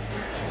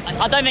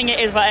 I don't think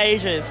it is for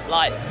ages.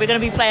 Like, we're going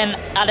to be playing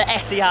at the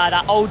Etihad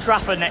at Old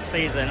Trafford next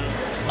season.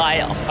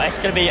 Like, it's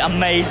going to be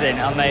amazing.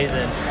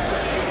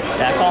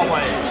 Yeah, can't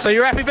wait. So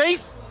you're happy,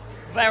 bees?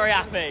 Very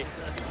happy.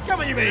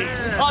 Come on, you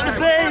bees! On the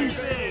bees!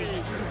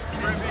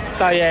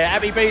 So yeah,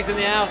 happy bees in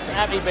the house.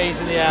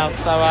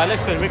 So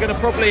listen, we're going to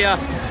probably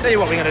tell you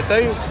what we're going to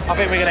do. I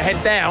think we're going to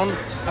head down.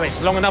 I mean,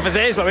 it's long enough as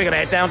it is, but we're going to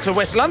head down to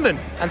West London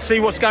and see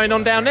what's going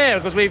on down there,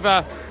 because we've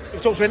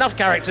talked to enough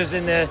characters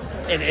in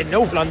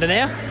North London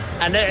here,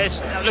 and it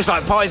looks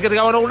like the party's going to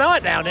go on all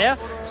night down here.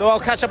 So I'll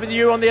catch up with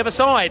you on the other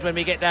side when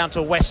we get down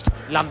to West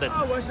London.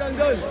 Oh, West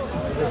London.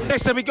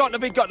 Listen, we got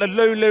the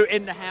Lulu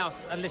in the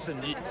house, and listen,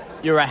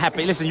 you're a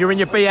happy. Listen, you're in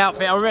your B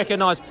outfit. I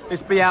recognise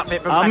this B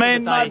outfit from back in the day. I'm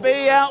in my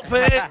B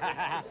outfit.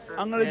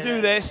 I'm going to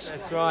do this.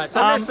 That's right.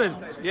 So listen,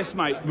 yes,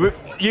 mate.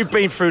 You've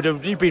been through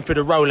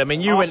the roll. I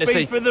mean, you went to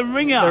see for the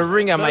ringer. The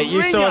ringer, mate.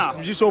 You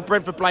saw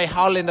Brentford play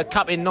Hull in the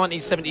Cup in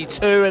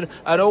 1972,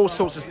 and all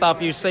sorts of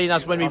stuff. You've seen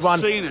us when we won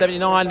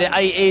 79, the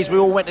 80s. We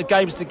all went to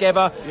games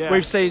together. Yeah.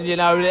 We've seen,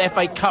 the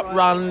FA Cup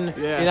run.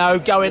 Yeah.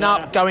 Going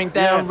up, going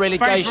down,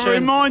 relegation. Thanks for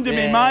reminding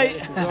me,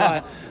 mate.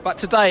 Right. But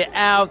today,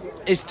 how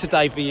is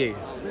today for you?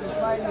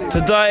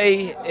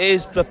 Today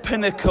is the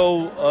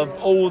pinnacle of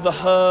all the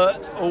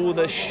hurt, all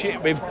the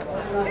shit we've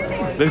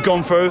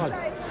gone through.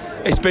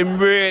 It's been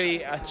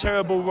really a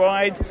terrible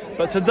ride,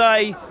 but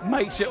today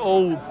makes it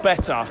all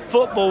better.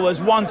 Football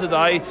has won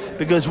today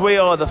because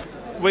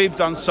we've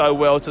done so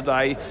well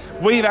today.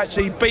 We've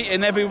actually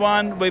beaten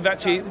everyone. What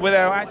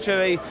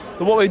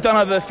we've done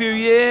over a few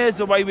years,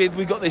 the way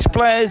we got these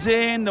players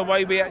in, the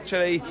way we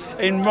actually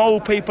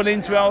enrol people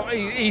into our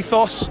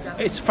ethos,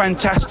 it's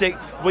fantastic.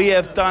 We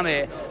have done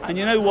it. And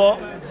you know what?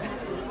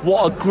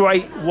 What a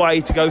great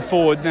way to go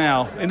forward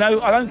now. I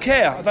don't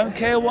care. I don't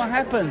care what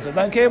happens. I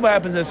don't care what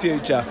happens in the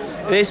future.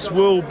 This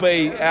will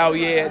be our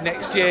year.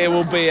 Next year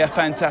will be a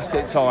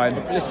fantastic time.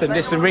 Listen,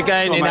 we're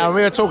going, we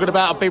were talking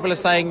about, people are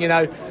saying,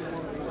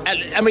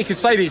 and we could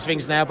say these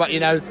things now, but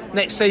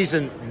next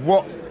season,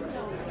 what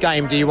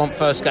game do you want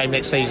first game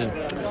next season?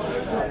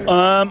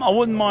 I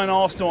wouldn't mind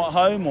Arsenal at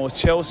home or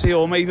Chelsea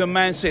or even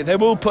Man City. They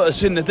will put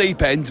us in the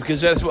deep end because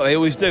that's what they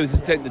always do.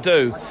 They tend to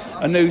do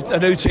a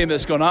new team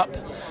that's gone up,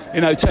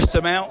 test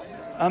them out.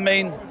 I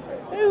mean,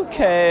 who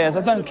cares?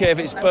 I don't care if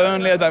it's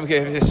Burnley. I don't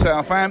care if it's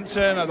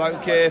Southampton. I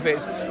don't care if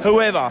it's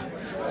whoever.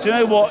 Do you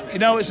know what?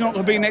 It's not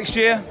going to be next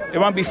year. It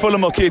won't be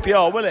Fulham or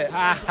QPR, will it?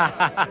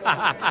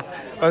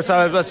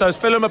 So is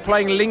Fulham are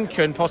playing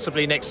Lincoln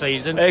possibly next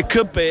season? It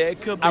could be.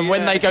 And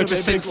when they go to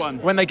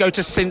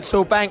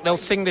Sincil Bank, they'll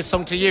sing this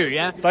song to you,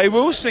 yeah? They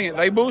will sing it.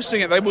 They will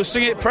sing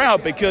it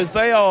proud because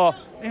they are.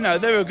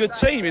 They're a good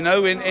team, in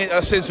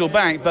Sincil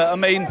Bank. But I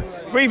mean,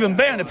 we're even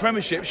better in the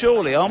Premiership,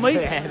 surely, aren't we?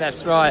 Yeah,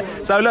 that's right.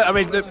 So look, I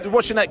mean,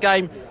 watching that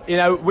game,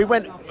 we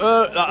went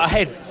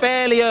ahead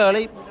fairly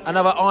early.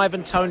 Another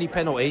Ivan Toney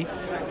penalty.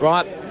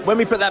 Right, when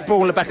we put that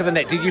ball in the back of the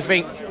net, did you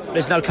think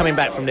there's no coming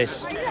back from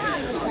this?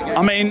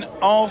 I mean,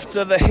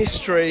 after the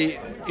history,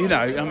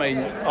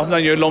 I've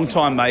known you a long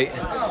time, mate.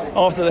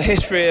 After the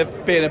history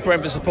of being a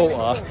Brentford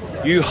supporter,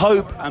 you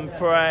hope and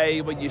pray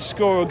when you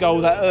score a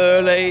goal that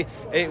early,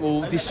 it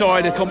will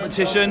decide a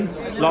competition,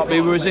 like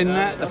we was in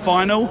the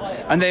final.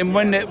 And then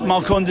when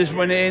Marcondes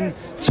went in,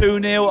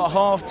 2-0 at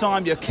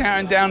half-time, you're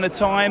counting down the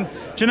time.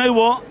 Do you know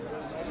what?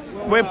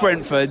 We're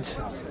Brentford.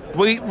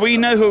 We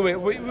know who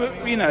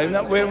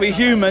we're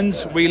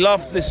humans. We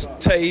love this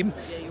team.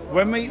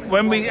 When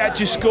we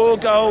actually score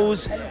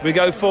goals, we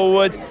go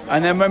forward,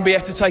 and then when we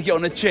have to take it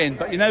on the chin.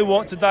 But you know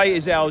what? Today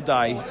is our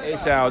day.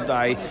 It's our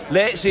day.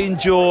 Let's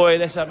enjoy.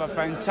 Let's have a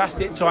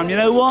fantastic time. You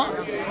know what?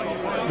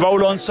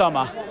 Roll on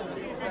summer.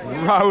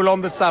 Roll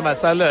on the summer.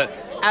 So look,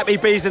 happy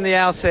bees in the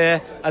house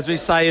here, as we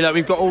say. Look,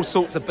 we've got all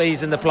sorts of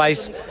bees in the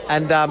place,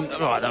 and like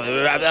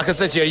I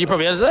said to you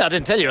probably understand. I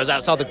didn't tell you I was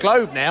outside the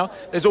Globe now.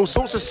 There's all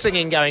sorts of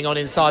singing going on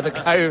inside the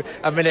Globe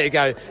a minute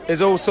ago.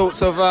 There's all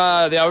sorts of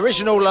the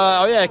original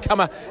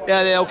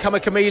they'll come a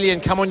chameleon,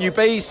 come on you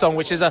bees song,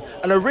 which is an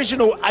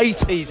original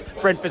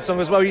 80s Brentford song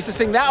as well. We used to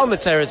sing that on the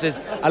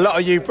terraces. A lot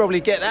of you probably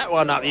get that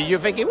one up. You're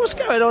thinking, what's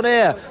going on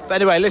here? But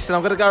anyway, listen,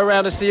 I'm going to go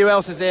around and see who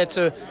else is here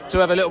to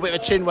have a little bit of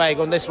a chin wag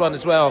on this one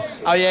as well.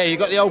 Oh yeah, you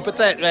got the old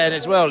Badet man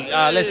as well.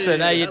 Listen,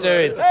 how you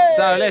doing?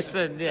 So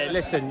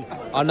listen.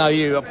 I know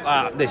you.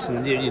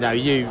 Listen,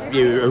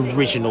 you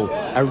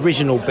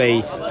original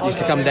bee used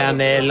to come down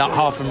there, like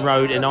Hartham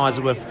Road in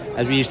Isleworth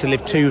as we used to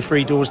live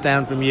 2-3 doors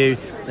down from you,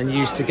 and you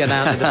used to go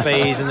down to the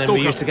Bees, and then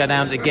we used to go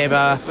down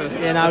together.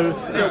 You know,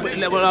 a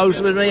little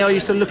older than me, I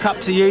used to look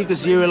up to you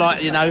because you were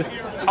like, you know,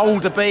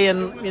 older Bee,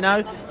 and you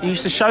know, you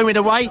used to show me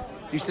the way.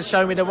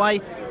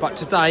 But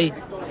today,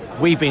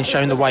 we've been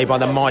shown the way by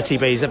the mighty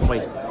Bees, haven't we?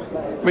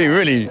 We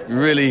really,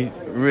 really,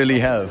 really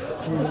have.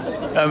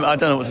 I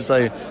don't know what to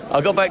say.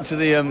 I got back to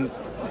the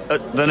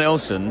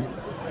Nelson,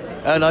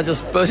 and I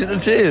just burst into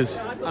tears.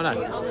 I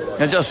know.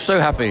 I'm just so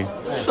happy,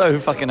 so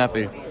fucking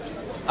happy.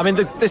 I mean,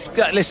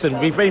 listen,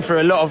 we've been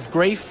through a lot of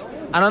grief,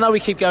 and I know we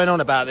keep going on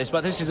about this,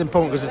 but this is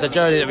important because of the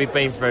journey that we've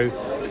been through.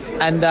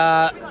 And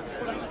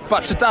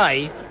but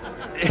today,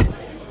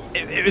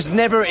 it was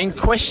never in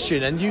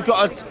question, and you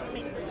got to.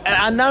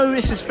 I know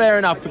this is fair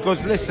enough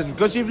because, listen,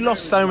 because you've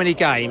lost so many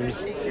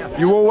games,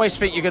 you always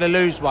think you're going to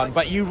lose one,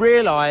 but you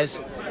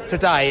realise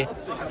today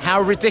how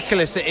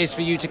ridiculous it is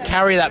for you to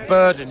carry that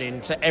burden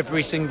into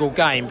every single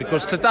game,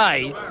 because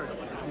today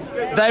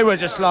they were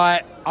just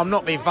like, I'm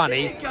not being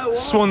funny,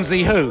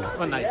 Swansea who,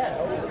 weren't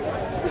they?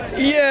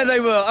 Yeah, they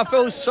were. I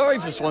feel sorry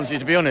for Swansea,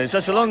 to be honest.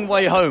 That's a long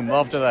way home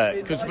after that,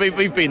 because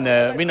we've been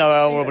there. We know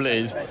how horrible it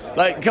is.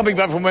 Like, coming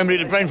back from Wembley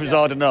to Brentford's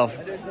hard enough.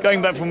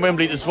 Going back from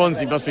Wembley to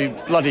Swansea must be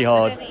bloody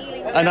hard.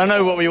 And I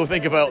know what we all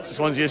think about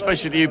Swansea,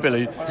 especially you,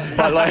 Billy.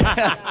 But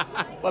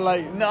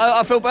no,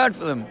 I feel bad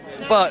for them.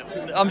 But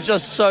I'm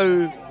just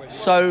so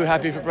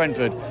happy for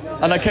Brentford.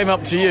 And I came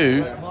up to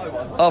you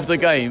after the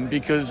game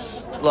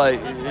because, like,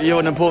 you're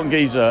an important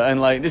geezer, and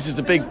like this is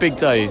a big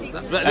day,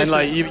 and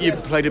like you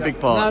played a big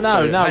part.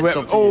 No,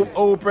 we're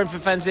all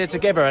Brentford fans here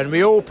together, and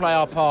we all play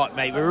our part,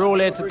 mate. We're all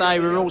here today.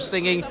 We're all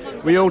singing.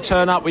 We all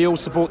turn up. We all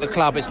support the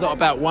club. It's not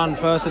about one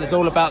person. It's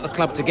all about the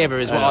club together,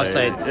 is what I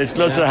said. It's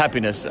lots of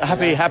happiness.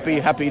 Happy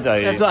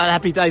day. It's not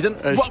happy days. And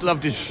it's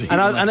lovely to see.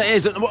 And it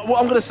is. What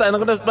I'm going to say, and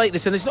I'm going to make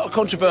this, and it's not a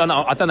controversial.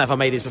 I don't know if I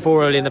made this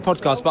before early in the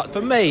podcast, but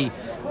for me,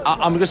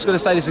 I'm just going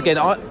to say this again.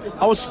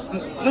 I was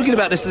looking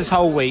about this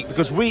whole week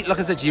because like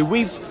I said to you,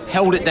 we've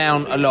held it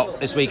down a lot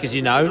this week, as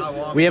you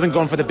know. We haven't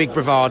gone for the big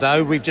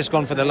bravado. We've just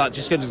gone for the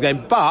just go to the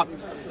game. But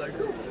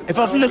as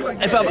I've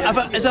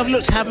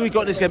looked, how have we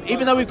got this game?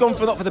 Even though we've gone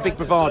not for the big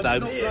bravado,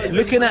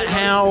 looking at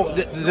how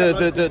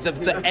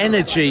the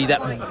energy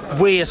that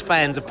we as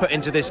fans have put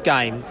into this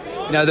game.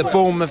 You know, the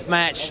Bournemouth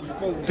match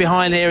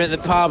behind here at the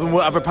pub and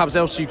what other pubs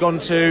else you've gone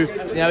to.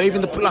 You know,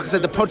 even like I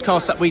said, the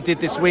podcast that we did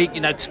this week. You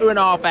know,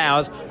 2.5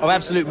 hours of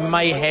absolute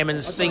mayhem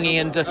and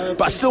singing,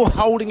 but still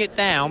holding it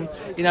down.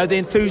 You know, the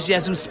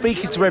enthusiasm,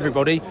 speaking to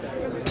everybody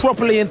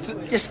properly, and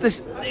just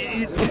this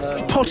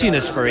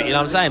pottiness for it. You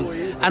know what I'm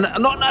saying? And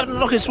not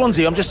knocking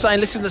Swansea. I'm just saying,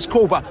 listen, that's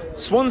cool. But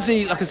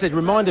Swansea, like I said,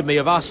 reminded me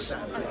of us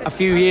a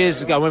few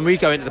years ago when we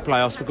go into the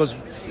playoffs,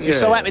 because you're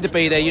so happy to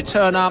be there. You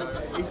turn up,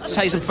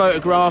 take some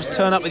photographs,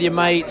 turn up with your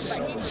mates,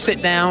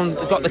 sit down,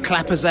 got the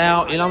clappers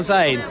out, you know what I'm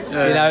saying?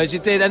 Yeah. You know, as you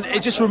did. And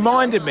it just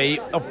reminded me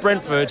of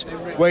Brentford,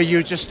 where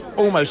you're just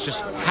almost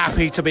just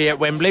happy to be at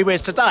Wembley,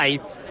 whereas today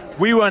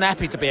we weren't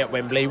happy to be at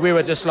Wembley. We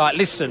were just like,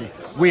 listen,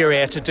 we're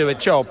here to do a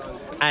job.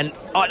 And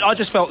I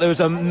just felt there was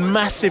a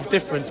massive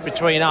difference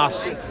between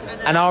us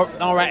and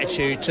our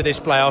attitude to this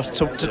playoff,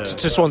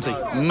 to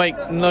Swansea. Make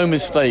no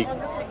mistake,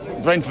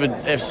 Brentford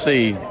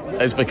FC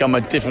has become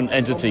a different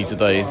entity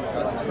today.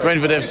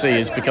 Brentford FC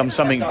has become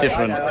something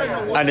different,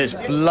 and it's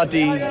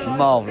bloody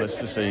marvellous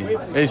to see.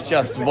 It's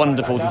just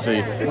wonderful to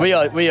see.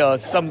 We are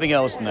something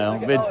else now.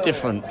 We're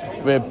different.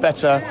 We're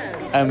better,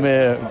 and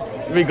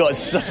we've got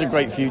such a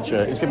great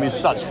future. It's going to be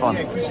such fun.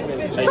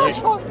 Such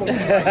fun.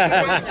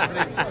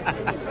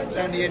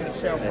 Down the end of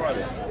South Road.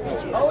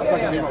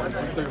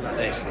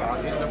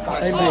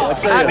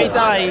 Happy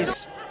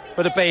days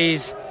for the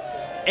Bees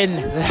in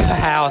the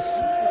house.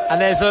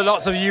 And there's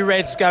lots of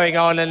U-Reds going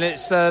on, and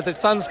it's the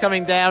sun's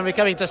coming down. We're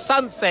coming to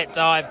sunset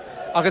time.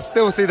 I can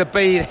still see the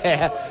Bee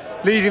there,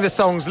 leading the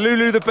songs.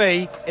 Lulu the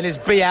Bee in his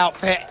bee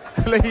outfit,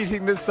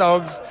 leading the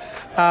songs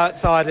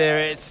outside here.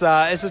 It's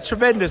a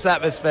tremendous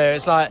atmosphere.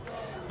 It's like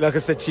I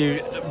said to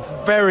you,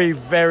 very,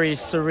 very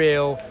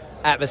surreal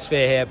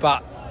atmosphere here.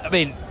 But I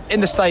mean, in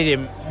the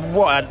stadium,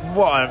 what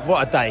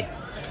a day.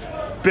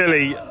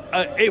 Billy,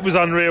 it was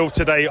unreal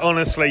today,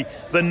 honestly.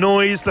 The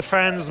noise the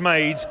fans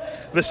made,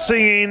 the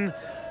singing.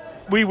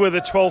 We were the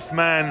 12th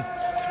man.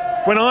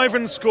 When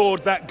Ivan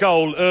scored that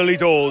goal early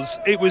doors,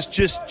 it was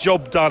just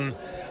job done.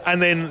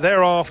 And then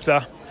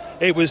thereafter,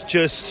 it was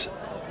just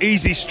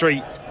easy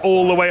street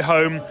all the way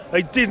home.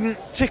 They didn't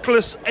tickle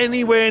us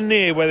anywhere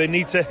near where they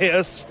need to hit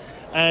us.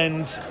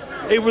 And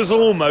it was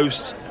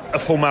almost a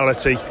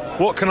formality.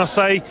 What can I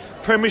say?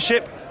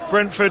 Premiership,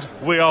 Brentford,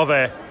 we are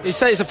there. You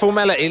say it's a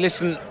formality.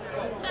 Listen,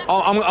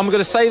 I'm going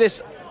to say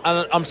this,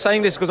 and I'm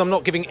saying this because I'm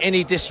not giving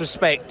any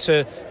disrespect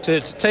to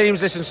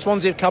teams. Listen,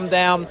 Swansea have come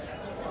down.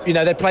 You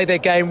know, they played their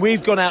game.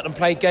 We've gone out and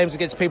played games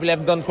against people who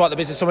haven't done quite the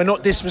business, so we're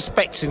not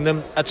disrespecting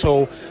them at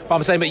all. But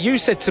I'm saying, but you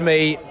said to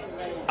me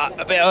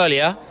a bit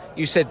earlier,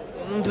 you said,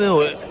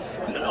 Bill,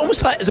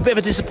 almost like it's a bit of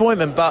a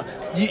disappointment, but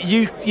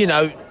you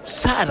know,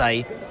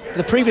 Saturday,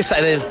 the previous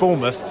Saturday is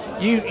Bournemouth,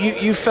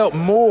 you felt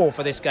more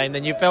for this game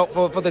than you felt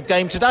for the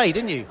game today,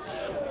 didn't you?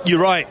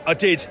 You're right, I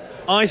did.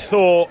 I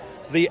thought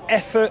the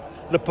effort,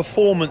 the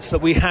performance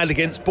that we had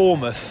against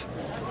Bournemouth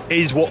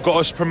is what got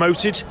us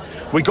promoted.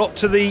 We got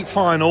to the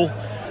final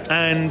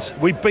and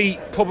we beat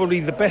probably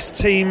the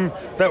best team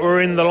that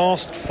were in the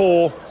last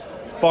 4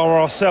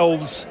 bar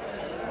ourselves.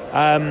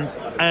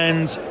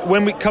 And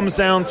when it comes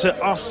down to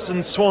us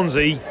and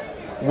Swansea,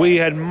 we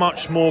had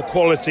much more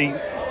quality.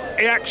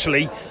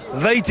 Actually,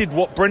 they did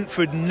what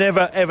Brentford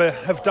never ever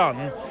have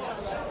done.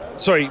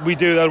 Sorry, we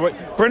do that way.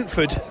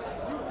 Brentford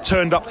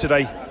turned up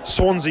today.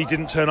 Swansea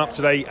didn't turn up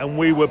today, and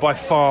we were by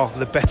far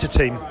the better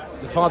team.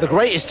 By far the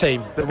greatest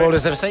team the world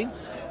has ever seen?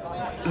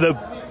 The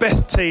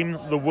best team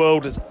the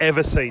world has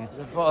ever seen.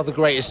 By far the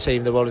greatest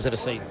team the world has ever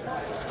seen.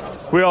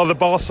 We are the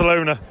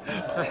Barcelona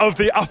of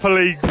the upper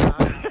leagues.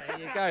 There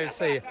you go,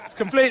 see.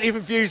 Completely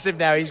confused him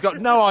now. He's got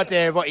no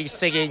idea what he's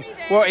singing,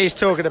 what he's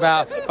talking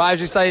about. But as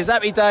you say, it's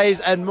happy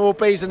days and more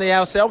bees in the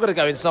house. I'm going to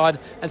go inside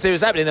and see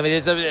what's happening. I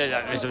mean,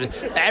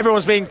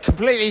 everyone's been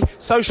completely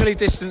socially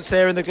distanced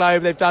here in the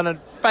Globe. They've done a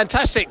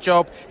fantastic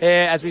job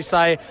here, as we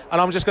say.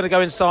 And I'm just going to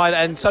go inside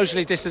and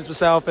socially distance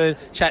myself and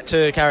chat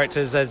to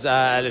characters as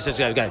let's just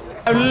go.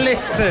 Oh,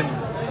 listen,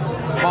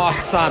 my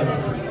son,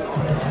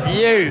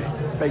 you.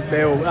 Big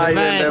Bill. How you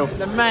doing, Bill?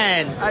 The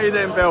man. How you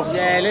doing, Bill?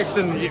 Yeah,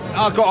 listen,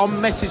 I got a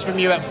message from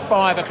you at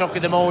 5 o'clock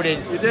in the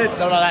morning. You did?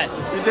 Something like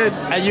that. You did.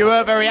 And you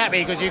weren't very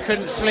happy because you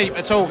couldn't sleep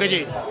at all, could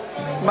you?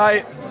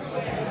 Mate,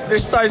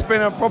 this day's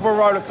been a proper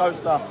roller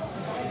coaster.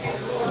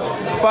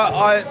 But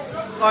I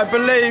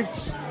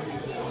believed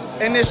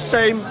in this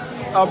team,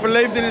 I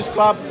believed in this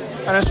club,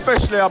 and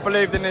especially I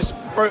believed in this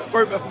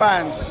group of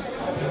fans.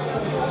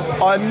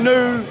 I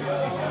knew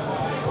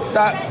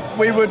that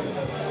we would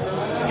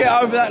get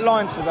over that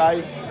line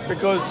today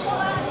because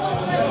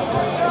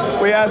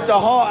we had the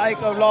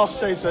heartache of last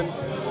season.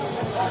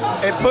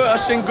 It put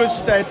us in good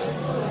stead.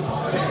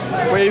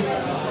 We've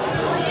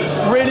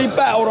really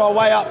battled our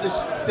way up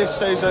this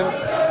season.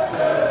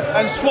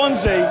 And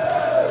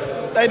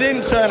Swansea, they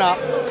didn't turn up.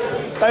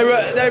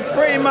 They're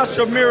pretty much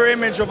a mirror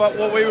image of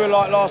what we were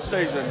like last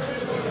season.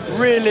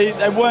 Really,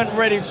 they weren't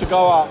ready to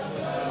go up.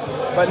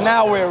 But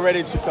now we're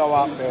ready to go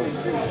up, Bill.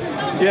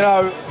 You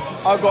know,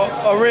 I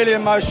got really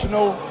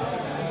emotional.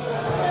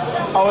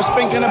 I was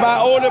thinking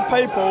about all the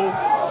people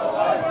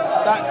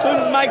that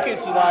couldn't make it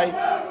today,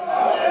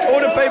 all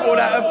the people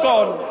that have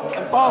gone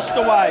and passed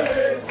away,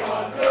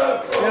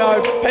 you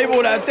know,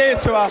 people that are dear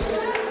to us,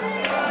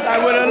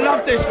 that would have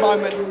loved this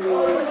moment.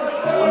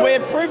 And we're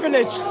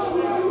privileged,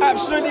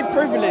 absolutely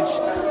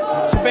privileged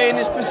to be in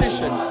this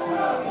position.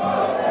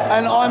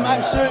 And I'm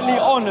absolutely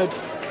honoured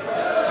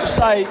to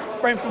say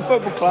Brentford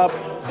Football Club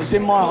is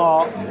in my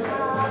heart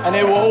and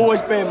it will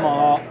always be in my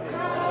heart.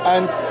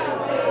 And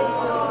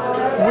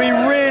we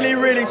really,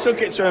 really took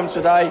it to him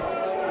today.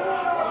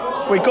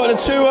 We got the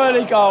 2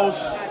 early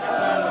goals.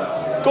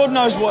 God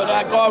knows what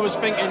that guy was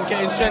thinking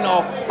getting sent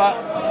off. But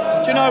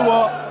do you know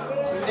what?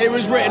 It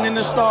was written in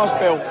the stars,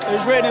 Bill. It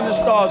was written in the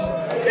stars.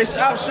 It's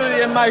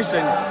absolutely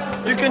amazing.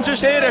 You can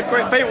just hear the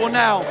people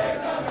now.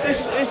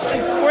 This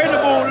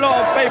incredible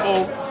lot of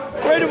people,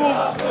 incredible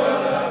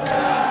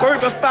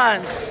group of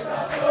fans.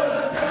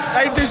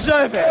 They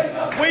deserve it.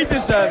 We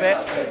deserve it.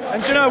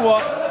 And do you know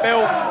what,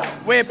 Bill?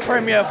 We're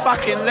Premier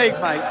fucking League,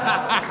 mate.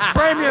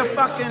 Premier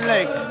fucking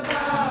League.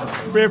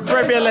 We're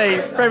Premier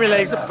League. Premier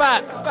League. So,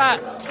 Pat,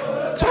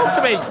 talk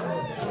to me.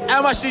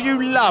 How much do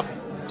you love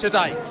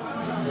today?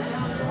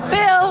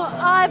 Bill,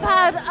 I've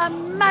had a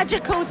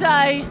magical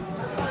day.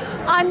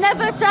 I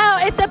never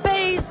doubted the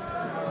bees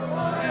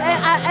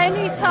at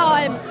any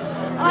time.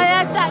 I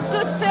had that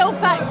good feel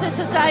factor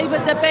today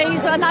with the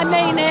bees, and I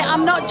mean it.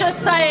 I'm not just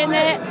saying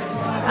it.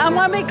 And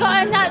when we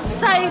got in that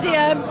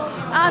stadium,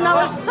 and I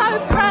was so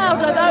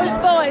proud of those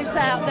boys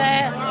out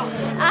there,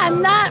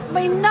 and that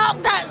we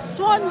knocked that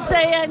Swansea,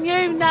 and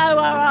you know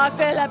how I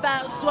feel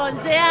about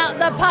Swansea, out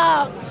the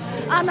park.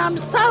 And I'm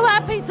so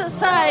happy to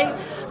say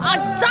I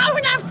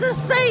don't have to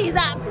see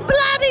that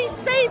bloody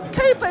Steve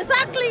Cooper's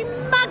ugly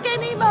mug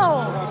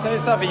anymore. I'll tell you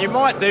something, you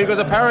might do, because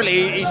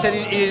apparently he said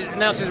he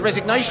announced his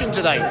resignation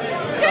today.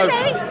 Did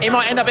he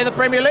might end up in the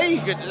Premier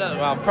League.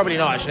 Well, probably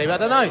not actually, but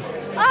I don't know.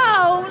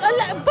 Oh,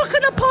 book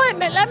an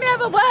appointment. Let me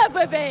have a word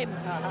with him.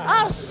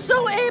 I'll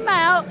sort him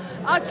out.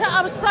 I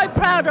was so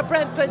proud of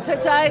Brentford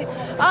today.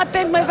 I've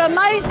been with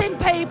amazing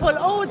people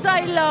all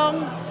day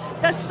long.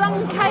 The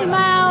sun came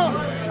out.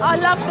 I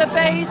love the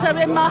bees. They're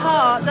in my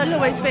heart. They'll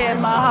always be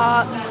in my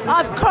heart.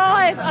 I've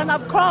cried and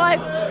I've cried.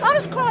 I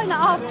was crying at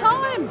half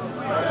time.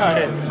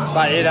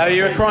 But you know,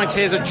 you were crying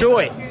tears of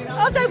joy.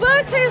 Oh, they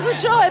were tears of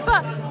joy,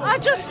 but I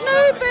just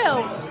knew,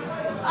 Bill.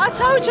 I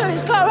told you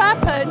it's got to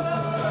happen.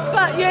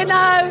 But you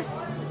know,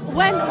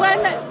 it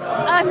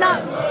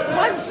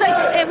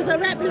was a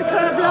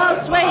replica of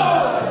last week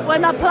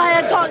when a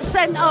player got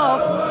sent off.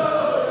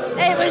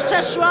 It was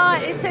just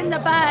right. It's in the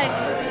bag,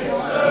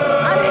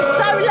 and it's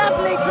so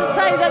lovely to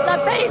say that the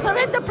bees are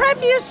in the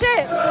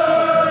Premiership.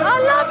 I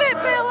love it,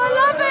 Bill. I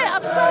love it.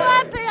 I'm so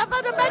happy. I've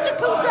had a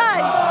magical day.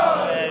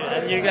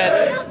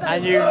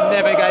 And you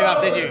never gave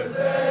up, did you?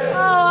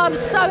 Oh, I'm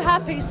so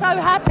happy, so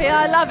happy.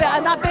 I love it,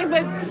 and I've been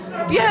with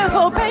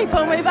beautiful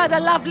people. We've had a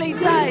lovely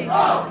day.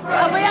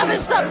 And we haven't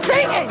stopped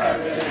singing.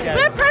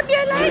 We're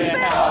Premier League,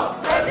 Bill.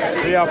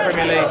 We are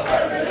Premier League.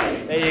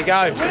 There you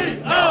go. There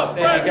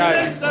you go.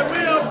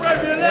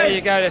 There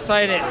you go, they're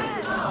saying it.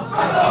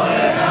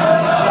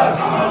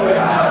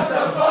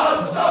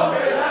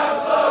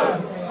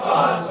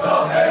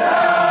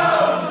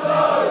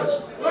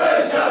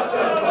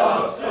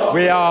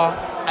 We are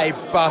a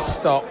bus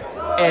stop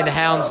in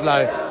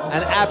Hounslow,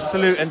 an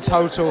absolute and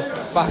total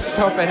bus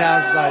stop in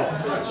Hounslow.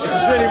 This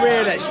is really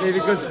weird actually,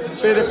 because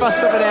we're the bus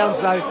stop in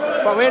Hounslow,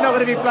 but we're not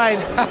going to be playing.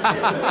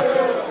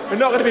 We're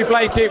not going to be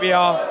playing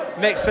QPR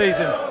next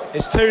season.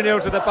 It's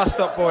 2-0 to the bus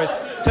stop boys.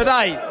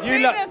 Today, you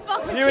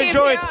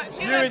enjoyed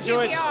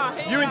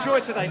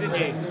today, didn't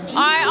you?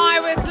 I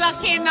was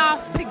lucky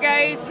enough to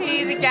go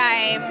to the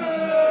game.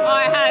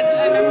 I had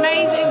an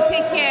amazing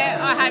ticket.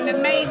 I had an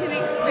amazing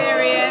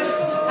experience.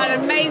 Had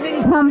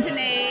amazing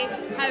company.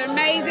 Had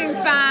amazing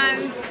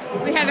fans.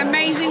 We had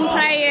amazing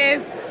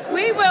players.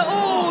 We were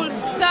all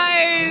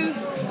so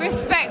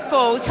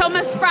respectful.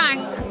 Thomas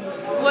Frank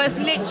was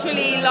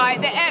literally like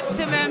the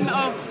epitome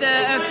of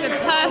the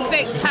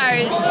perfect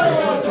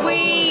coach.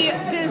 We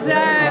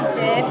deserve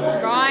this,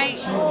 right?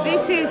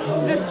 This is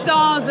the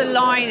stars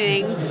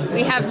aligning.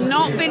 We have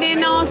not been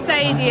in our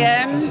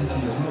stadium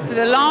for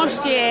the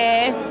last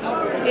year.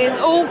 It's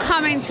all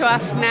coming to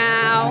us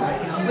now.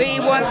 We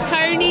want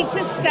Tony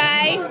to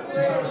stay.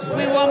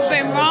 We want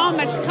Ben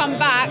Rama to come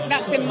back.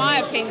 That's in my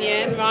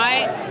opinion,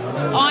 right?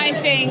 I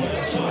think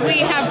we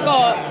have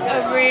got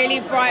a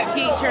really bright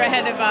future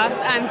ahead of us,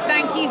 and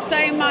thank you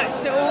so much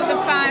to all the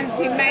fans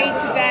who made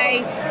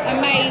today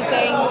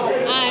amazing.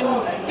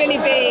 And Billy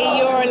B,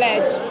 you're a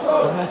ledge.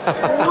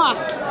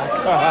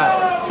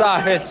 So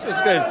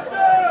it's good.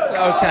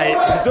 Okay,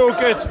 it's all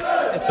good.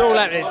 It's all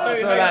happening.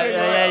 It's all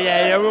happening.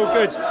 Yeah, we're all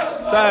good.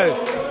 So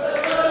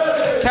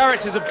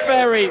characters are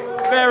very,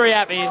 very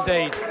happy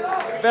indeed.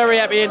 Very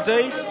happy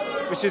indeed,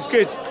 which is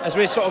good as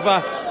we're sort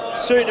of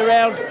shooting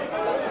around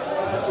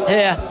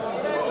here.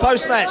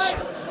 Post-match,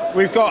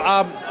 we've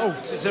got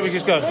so we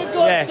just go.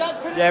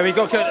 Yeah, we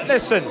got.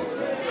 Listen,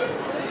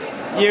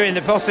 you in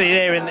the posse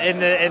there in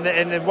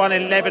the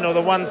 111 or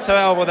the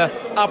 112 or the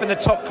up in the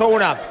top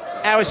corner.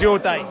 How was your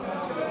day?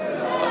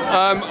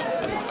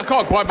 I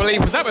can't quite believe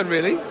what's happened.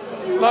 Really,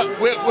 like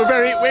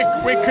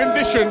we're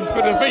conditioned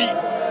for defeat.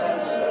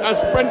 As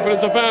Brentford,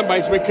 as a fan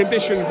base, we're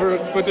conditioned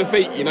for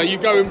defeat. You know, you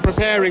go in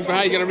preparing for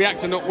how you're going to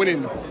react to not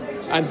winning,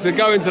 and to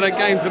go into that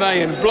game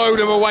today and blow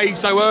them away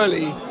so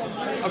early.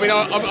 I mean,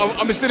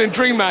 I'm still in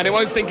dreamland. It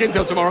won't sink in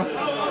till tomorrow.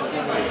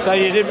 So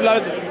you did blow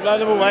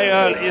them away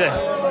early. Yeah.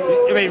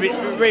 I mean,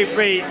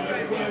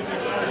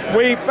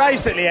 we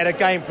basically had a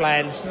game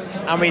plan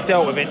and we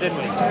dealt with it, didn't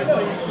we?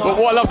 But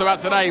what I loved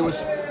about today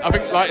was, I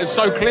think, like, it's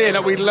so clear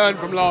that we learned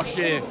from last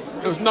year.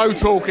 There was no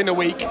talk in the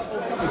week.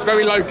 It was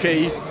very low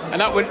key. And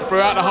that went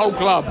throughout the whole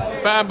club.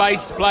 Fan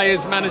base,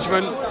 players,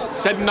 management,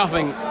 said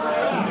nothing.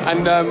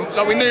 And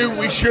like we knew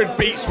we should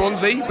beat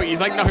Swansea, but you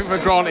take nothing for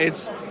granted.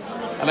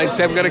 And they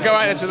said, we're going to go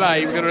out there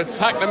today, we're going to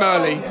attack them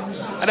early.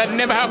 And that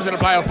never happens in a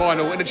playoff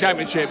final, in a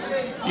championship.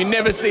 You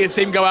never see a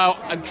team go out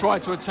and try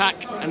to attack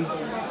and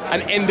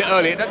end it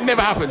early. That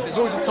never happens. It's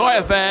always a tight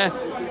affair,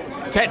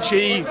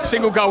 tetchy,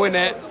 single goal in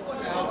it.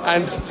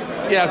 And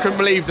yeah, I couldn't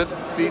believe that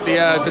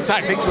the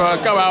tactics were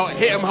go out,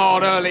 hit them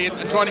hard early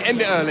and try to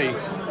end it early.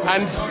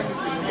 And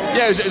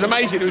yeah, it was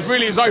amazing. It was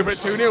over at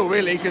 2-0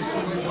 really, because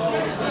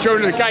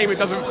during the game it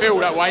doesn't feel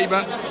that way,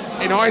 but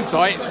in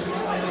hindsight,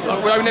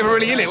 like, we were never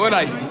really in it, were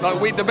they?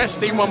 Like the best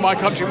team won by a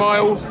country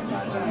mile.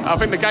 I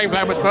think the game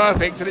plan was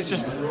perfect, and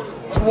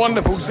it's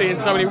wonderful seeing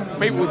so many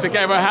people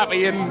together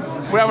happy and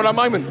we're having a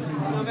moment.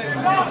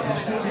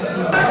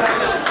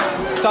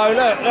 So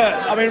look,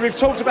 I mean, we've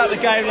talked about the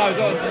game loads.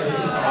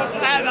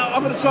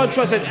 I'm going to try and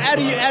trust it. How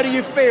do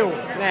you feel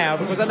now?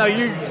 Because I know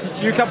you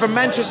come from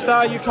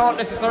Manchester. You can't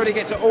necessarily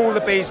get to all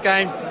the Bees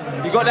games.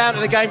 You got down to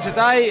the game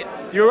today.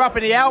 You were up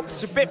in the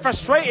Alps. A bit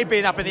frustrated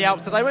being up in the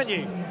Alps today, weren't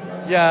you?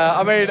 Yeah,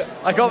 I mean,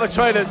 I got the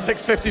train at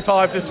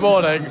 6:55 this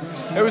morning.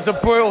 It was a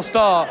brutal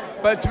start,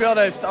 but to be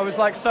honest, I was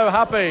so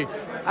happy.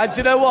 And do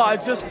you know what? I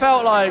just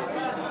felt like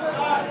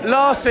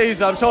last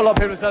season, I'm sure a lot of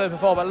people have said it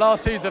before, but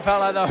last season felt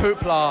like the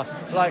hoopla.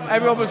 Like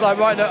everyone was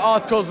writing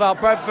articles about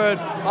Brentford,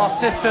 our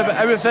system,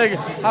 everything,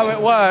 how it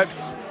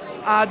worked,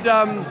 and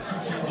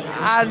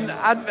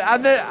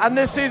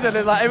this season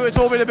it's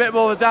all been a bit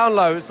more of a down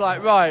low. It's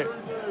like, right,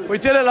 we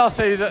did it last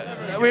season.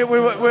 We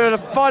were in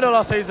the final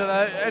last season.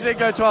 And it didn't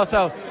go to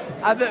ourselves.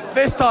 And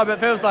this time it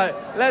feels like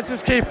let's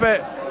just keep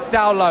it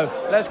down low.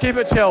 Let's keep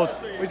it chilled.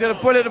 We did a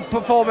brilliant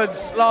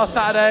performance last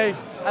Saturday,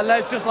 and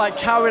let's just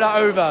carry that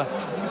over.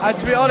 And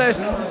to be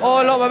honest, a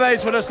lot of my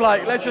mates were just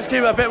let's just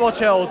keep it a bit more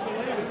chilled.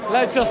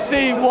 Let's just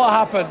see what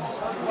happens.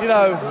 You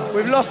know,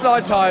 we've lost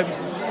 9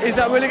 times. Is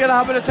that really going to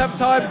happen a 10th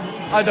time?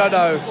 I don't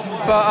know.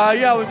 But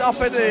I was up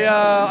in the.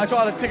 I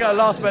got a ticket at the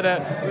last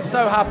minute. I was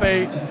so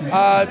happy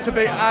to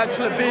be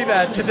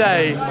there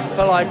today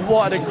for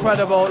what an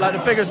incredible,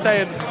 the biggest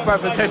day in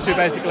Brentford's history,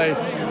 basically.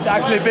 To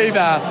actually be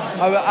there,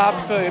 I was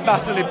absolutely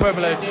massively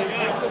privileged.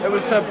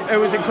 It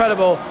was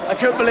incredible. I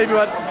couldn't believe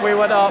we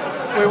went up.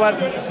 We went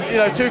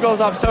 2 goals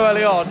up so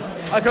early on.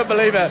 I couldn't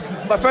believe it.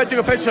 My friend took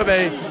a picture of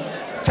me.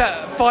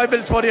 5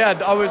 minutes before the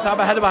end, I was at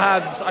my head of my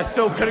hands. I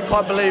still couldn't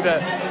quite believe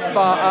it.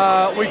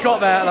 But we got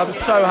there, and I was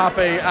so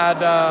happy. And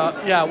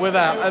we're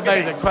there.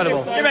 Amazing,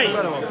 incredible. Come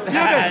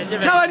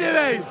on,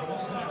 Jimmy's.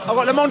 I've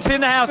got Monty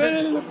in the house.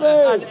 And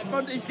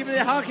Monty's giving me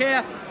a hug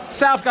here.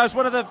 South Coast,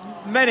 one of the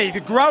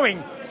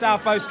growing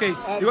South Coast skis.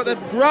 You've got the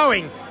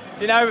growing.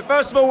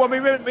 First of all,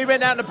 when we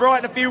went out to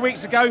Brighton a few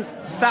weeks ago,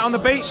 sat on the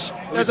beach.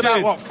 There was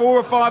about 4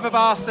 or 5 of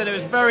us, and it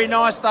was a very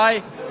nice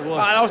day. And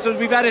also,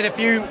 we've added a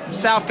few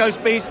South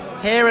Coast bees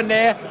here and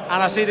there,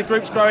 and I see the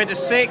groups growing to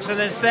 6 and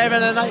then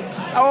 7 and 8.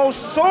 All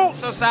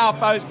sorts of South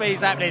Coast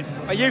bees happening.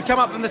 But you come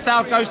up from the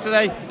South Coast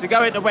today to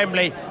go into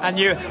Wembley, and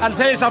I'll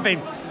tell you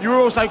something. You were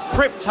also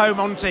Crypto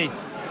Monty.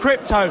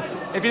 Crypto.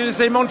 If you didn't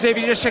see Monty, if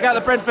you just check out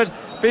the Brentford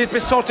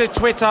Besotted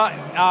Twitter,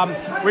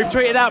 we've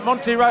tweeted out.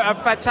 Monty wrote a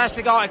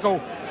fantastic article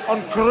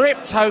on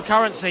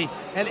cryptocurrency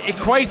and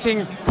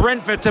equating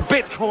Brentford to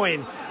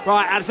Bitcoin.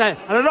 Right, and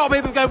a lot of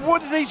people go,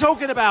 what is he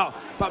talking about?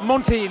 But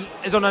Monty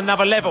is on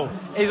another level.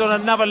 He's on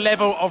another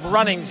level of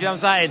runnings, you know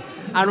what I'm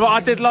saying? And what I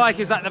did like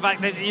is that the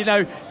fact that,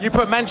 you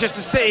put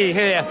Manchester City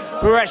here,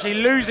 who are actually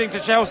losing to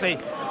Chelsea,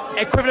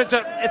 equivalent to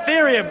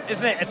Ethereum,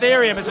 isn't it?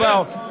 Ethereum as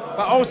well.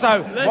 But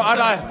also, what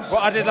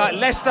I did like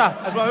Leicester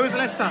as well. Who's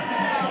Leicester?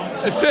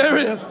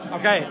 Ethereum.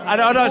 Okay, I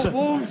know.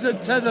 Wolves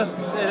and Tether.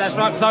 Yeah, that's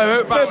right.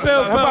 So, who are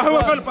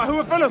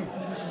Fulham?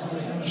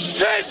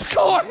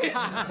 Shitcoin!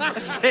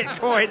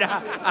 Shitcoin.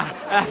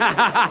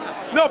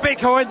 Not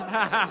Bitcoin.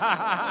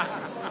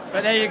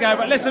 But there you go.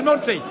 But listen,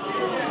 Monty,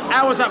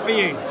 how was that for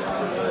you?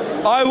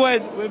 I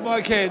went with my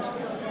kid,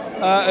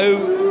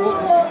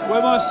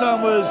 when my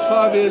son was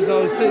 5 years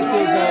old, 6 years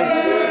old.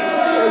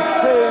 His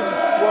teams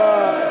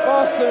were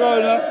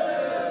Barcelona.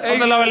 On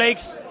the lower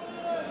leagues?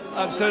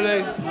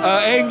 Absolutely.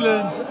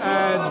 England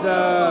and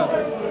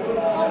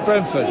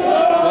Brentford.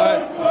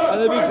 Right? And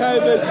they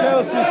became a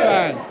Chelsea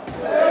fan.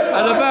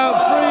 And about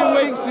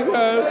 3 weeks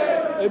ago,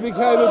 he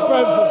became a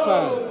Brentford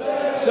fan.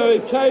 So he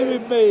came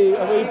with me,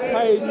 and we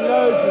paid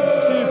loads of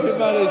stupid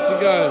money to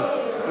go,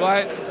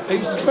 right?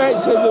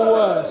 Expecting the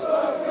worst.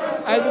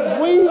 And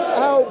we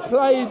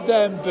outplayed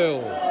them,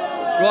 Bill,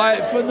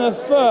 right? From the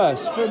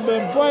first, from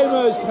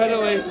Mbeumo's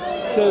penalty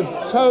to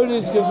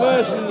Tony's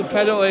conversion of the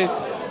penalty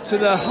to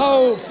the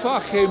whole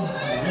fucking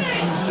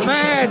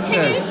madness.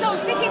 Can you stop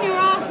sticking your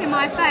ass in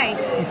my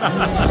face?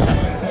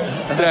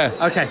 Yeah.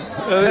 Okay.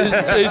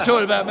 He's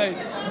talking about me.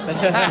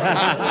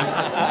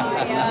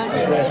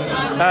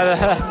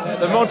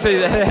 The Monty. You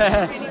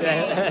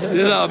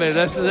know what I mean?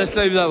 Let's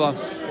leave that one.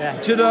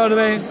 Yeah. Do you know what I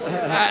mean?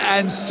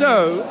 And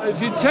so, if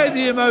you take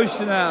the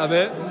emotion out of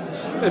it,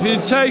 if you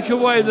take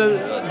away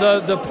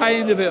the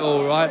pain of it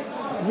all, right?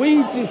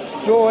 We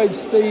destroyed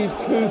Steve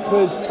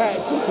Cooper's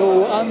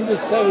tactical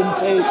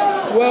under-17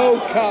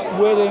 World Cup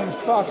winning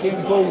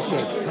fucking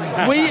bullshit.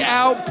 We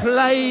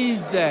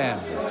outplayed them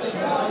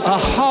a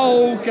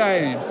whole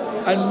game,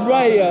 and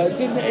Raya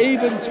didn't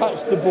even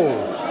touch the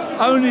ball,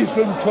 only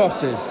from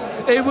crosses.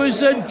 It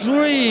was a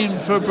dream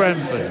for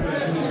Brentford.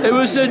 It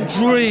was a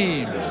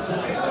dream.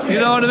 You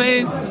know what I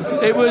mean?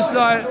 It was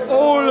like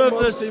all of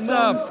the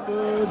stuff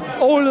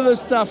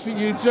that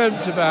you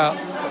dreamt about.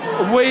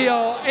 We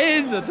are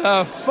in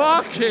the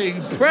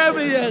fucking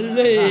Premier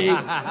League,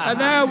 and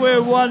now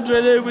we're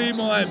wondering who we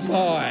might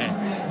buy.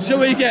 Shall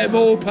we get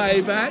more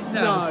payback?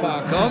 No,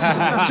 fuck off.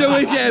 Shall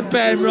we get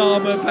Ben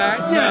Rama back?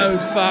 Yes. No,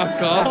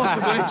 fuck off.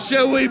 Possibly.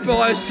 Shall we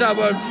buy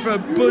someone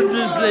from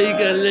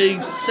Bundesliga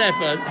League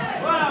 7?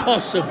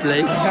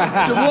 Possibly.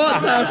 So what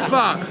the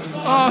fuck?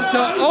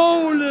 After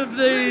all of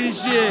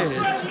these years,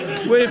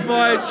 with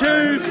my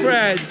 2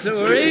 friends that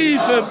were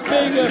even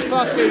bigger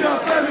fucking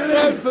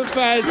Brentford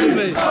fans than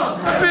me,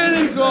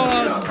 Billy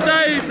Grant,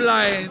 Dave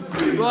Lane,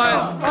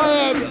 right?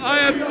 I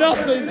am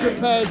nothing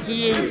compared to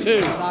you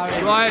two,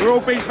 right? We're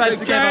all Beast fans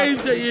together. The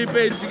games that you've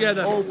been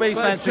together. All Beast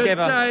fans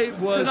together.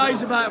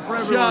 Today's about for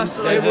everyone.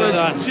 It was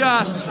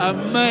just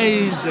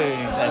amazing.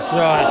 That's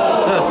right.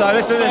 So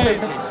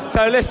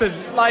listen,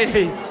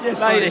 lady.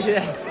 Yes, lady.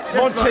 yes,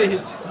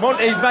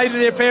 Monty's made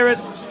an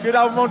appearance. Good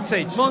old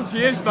Monty. Monty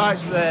is back.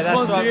 There, that's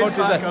Monty right. is Monty's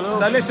back. there.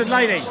 So listen,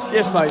 lady.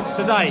 Yes, mate.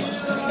 Today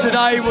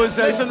was.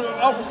 Listen,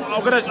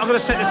 I'm gonna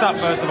set this up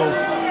first of all.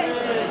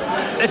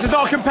 This is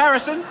not a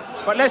comparison,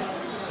 but let's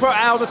put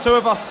how the two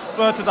of us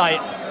were today.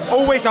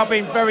 All week I've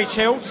been very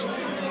chilled.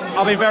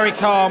 I've been very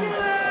calm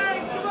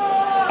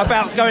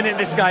about going into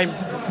this game.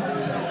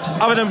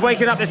 Other than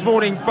waking up this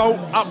morning, bolt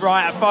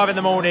upright at 5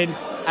 a.m.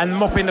 and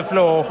mopping the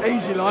floor.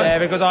 Easy life. Yeah,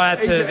 because I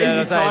had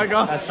to. Easy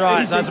tiger. That's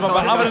right.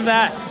 But other than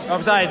that,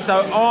 I'm saying,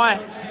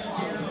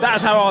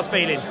 that's how I was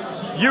feeling.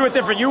 You were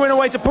different. You went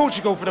away to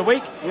Portugal for the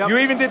week. Yep. You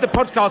even did the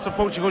podcast of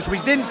Portugal, which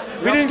we didn't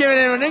give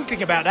anyone an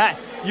inkling about that.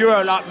 You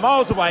were like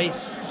miles away,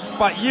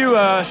 but you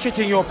were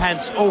shitting your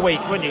pants all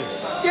week, weren't you?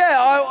 Yeah,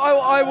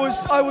 I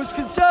was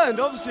concerned.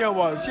 Obviously, I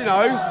was.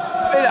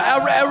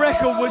 Our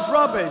record was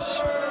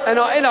rubbish, and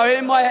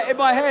in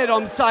my head,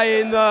 I'm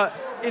saying that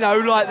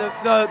like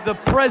the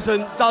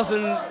present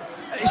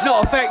it's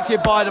not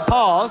affected by the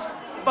past,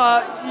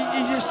 but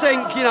you just think,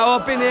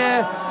 I've been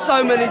here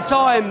so many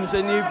times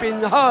and you've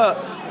been hurt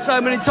so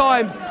many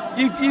times.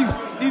 You've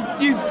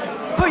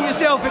put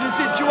yourself in a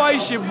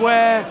situation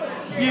where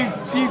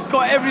you've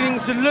got everything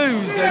to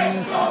lose,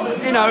 and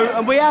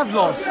and we have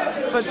lost.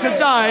 But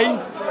today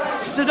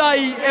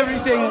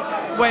everything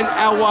went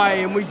our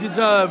way, and we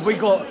deserved.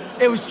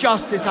 It was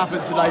justice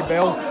happened today,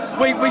 Bill.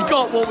 We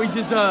got what we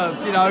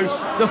deserved.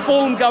 The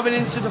form going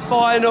into the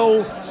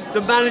final,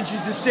 the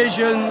manager's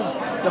decisions,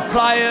 the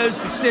players,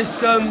 the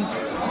system,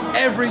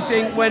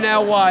 everything went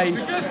our way,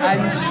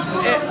 and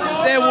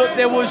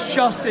there was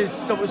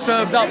justice that was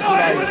served up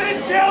today.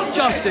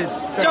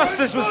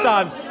 Justice was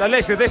done. So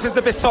listen, this is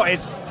the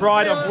besotted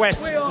pride of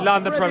West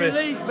London Premier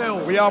League.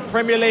 We are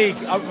Premier League.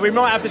 We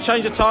might have to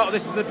change the title.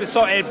 This is the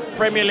besotted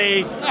Premier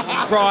League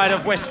pride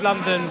of West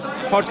London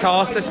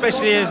podcast,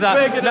 especially as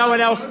no one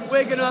else.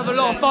 We're going to have a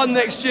lot of fun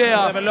next year.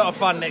 We're going to have a lot of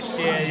fun next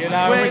year.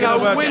 We're going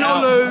to win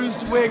or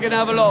lose. We're going to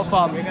have a lot of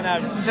fun. We're going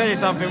to tell you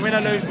something. Win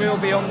or lose, we'll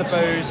be on the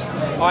booze.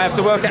 I have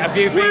to work out a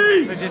few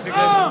things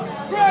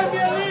logistically.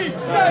 Premier League!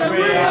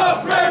 We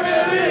are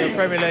Premier League!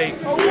 Premier League.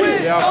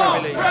 We are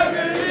Premier League.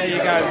 There you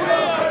go.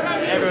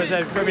 Everyone's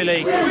said Premier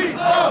League.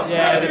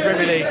 Yeah, the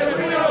Premier League.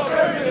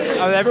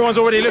 Everyone's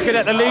already looking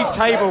at the league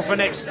table for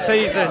next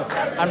season.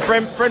 And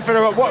Brentford,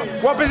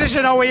 what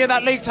position are we in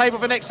that league table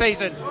for next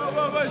season?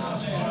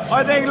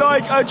 I think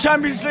a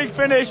Champions League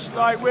finish.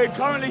 We're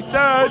currently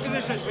third.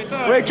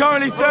 We're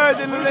currently third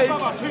in the league.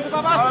 Who's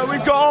above us?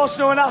 We've got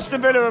Arsenal and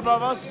Aston Villa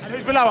above us. And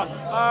who's below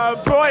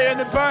us? Brighton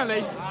and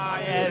Burnley.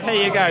 Yeah, there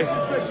you go.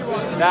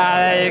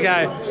 There you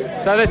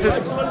go. So this is. I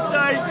just want to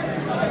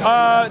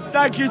say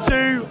thank you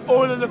to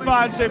all of the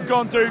fans who've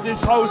gone through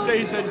this whole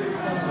season.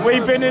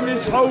 We've been in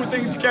this whole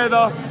thing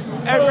together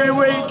every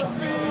week.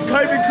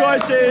 COVID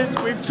crisis,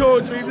 we've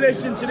talked, we've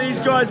listened to these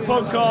guys'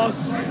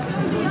 podcasts.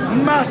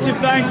 Massive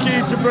thank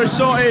you to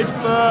Besotted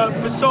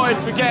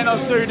for getting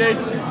us through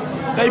this.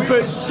 They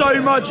put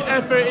so much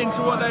effort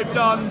into what they've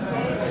done.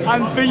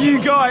 And for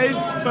you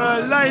guys,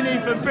 for Laney,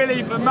 for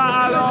Billy, for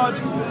Matt Allard,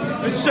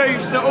 for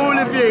Soups, to all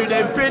of you,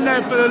 they've been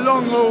there for the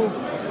long haul.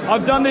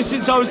 I've done this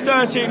since I was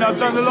 13, I've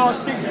done the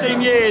last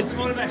 16 years.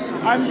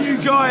 And you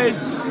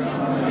guys,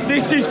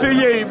 this is for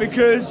you,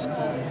 because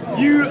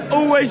you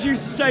always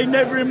used to say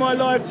never in my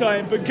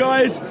lifetime, but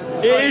guys,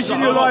 it is in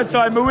your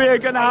lifetime, and we are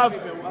going to have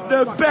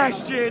the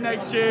best year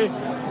next year.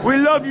 We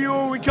love you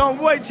all, we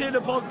can't wait to hear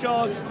the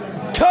podcast.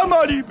 Come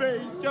on, you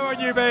bees! Come on,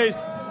 you bees!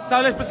 So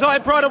let's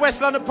beside Pride of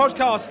West London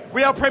podcast.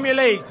 We are Premier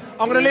League.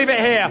 I'm going to leave it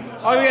here.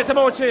 I'm going to get some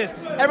more cheers.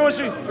 Everyone,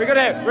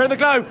 we're in the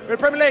Globe. We're in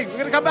Premier League. We're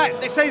going to come back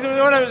next season.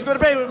 It's going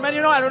to be with Man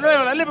United,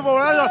 Liverpool,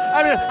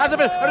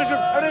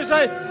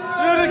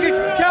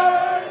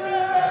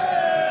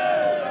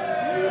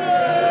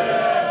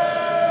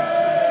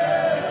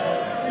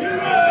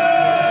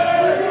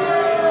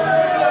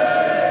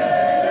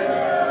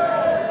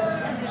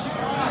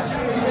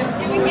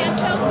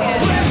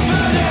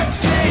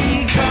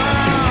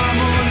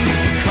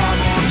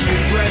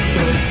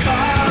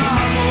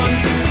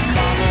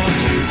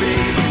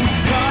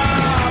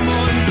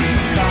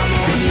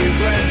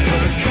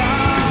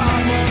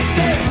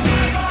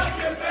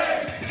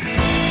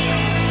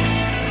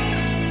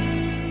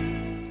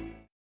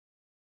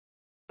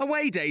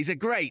 Away days are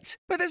great,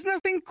 but there's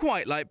nothing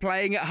quite like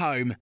playing at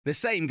home. The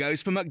same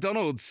goes for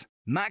McDonald's.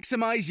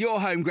 Maximise your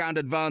home ground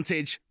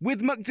advantage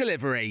with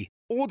McDelivery.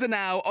 Order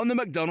now on the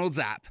McDonald's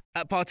app.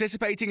 At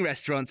participating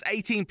restaurants,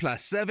 18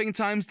 plus serving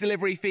times,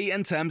 delivery fee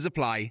and terms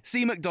apply.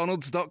 See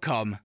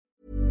mcdonalds.com.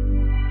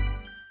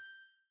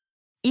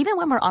 Even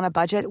when we're on a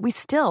budget, we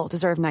still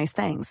deserve nice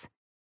things.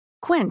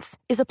 Quince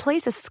is a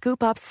place to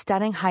scoop up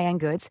stunning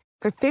high-end goods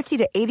for 50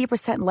 to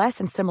 80% less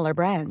than similar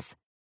brands.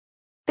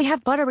 They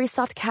have buttery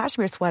soft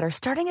cashmere sweaters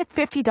starting at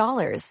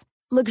 $50,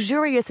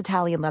 luxurious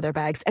Italian leather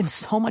bags, and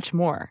so much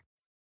more.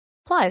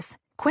 Plus,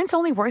 Quince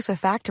only works with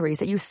factories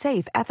that use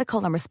safe,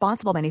 ethical, and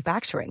responsible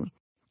manufacturing.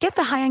 Get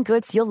the high-end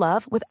goods you'll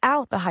love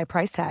without the high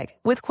price tag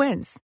with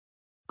Quince.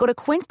 Go to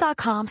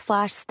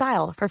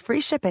quince.com/style for free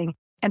shipping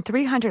and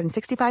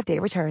 365-day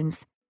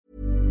returns.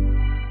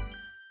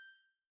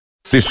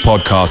 This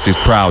podcast is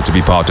proud to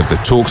be part of the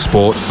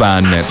TalkSport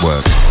Fan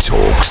Network.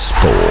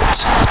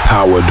 TalkSport.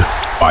 Powered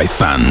by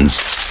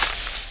fans.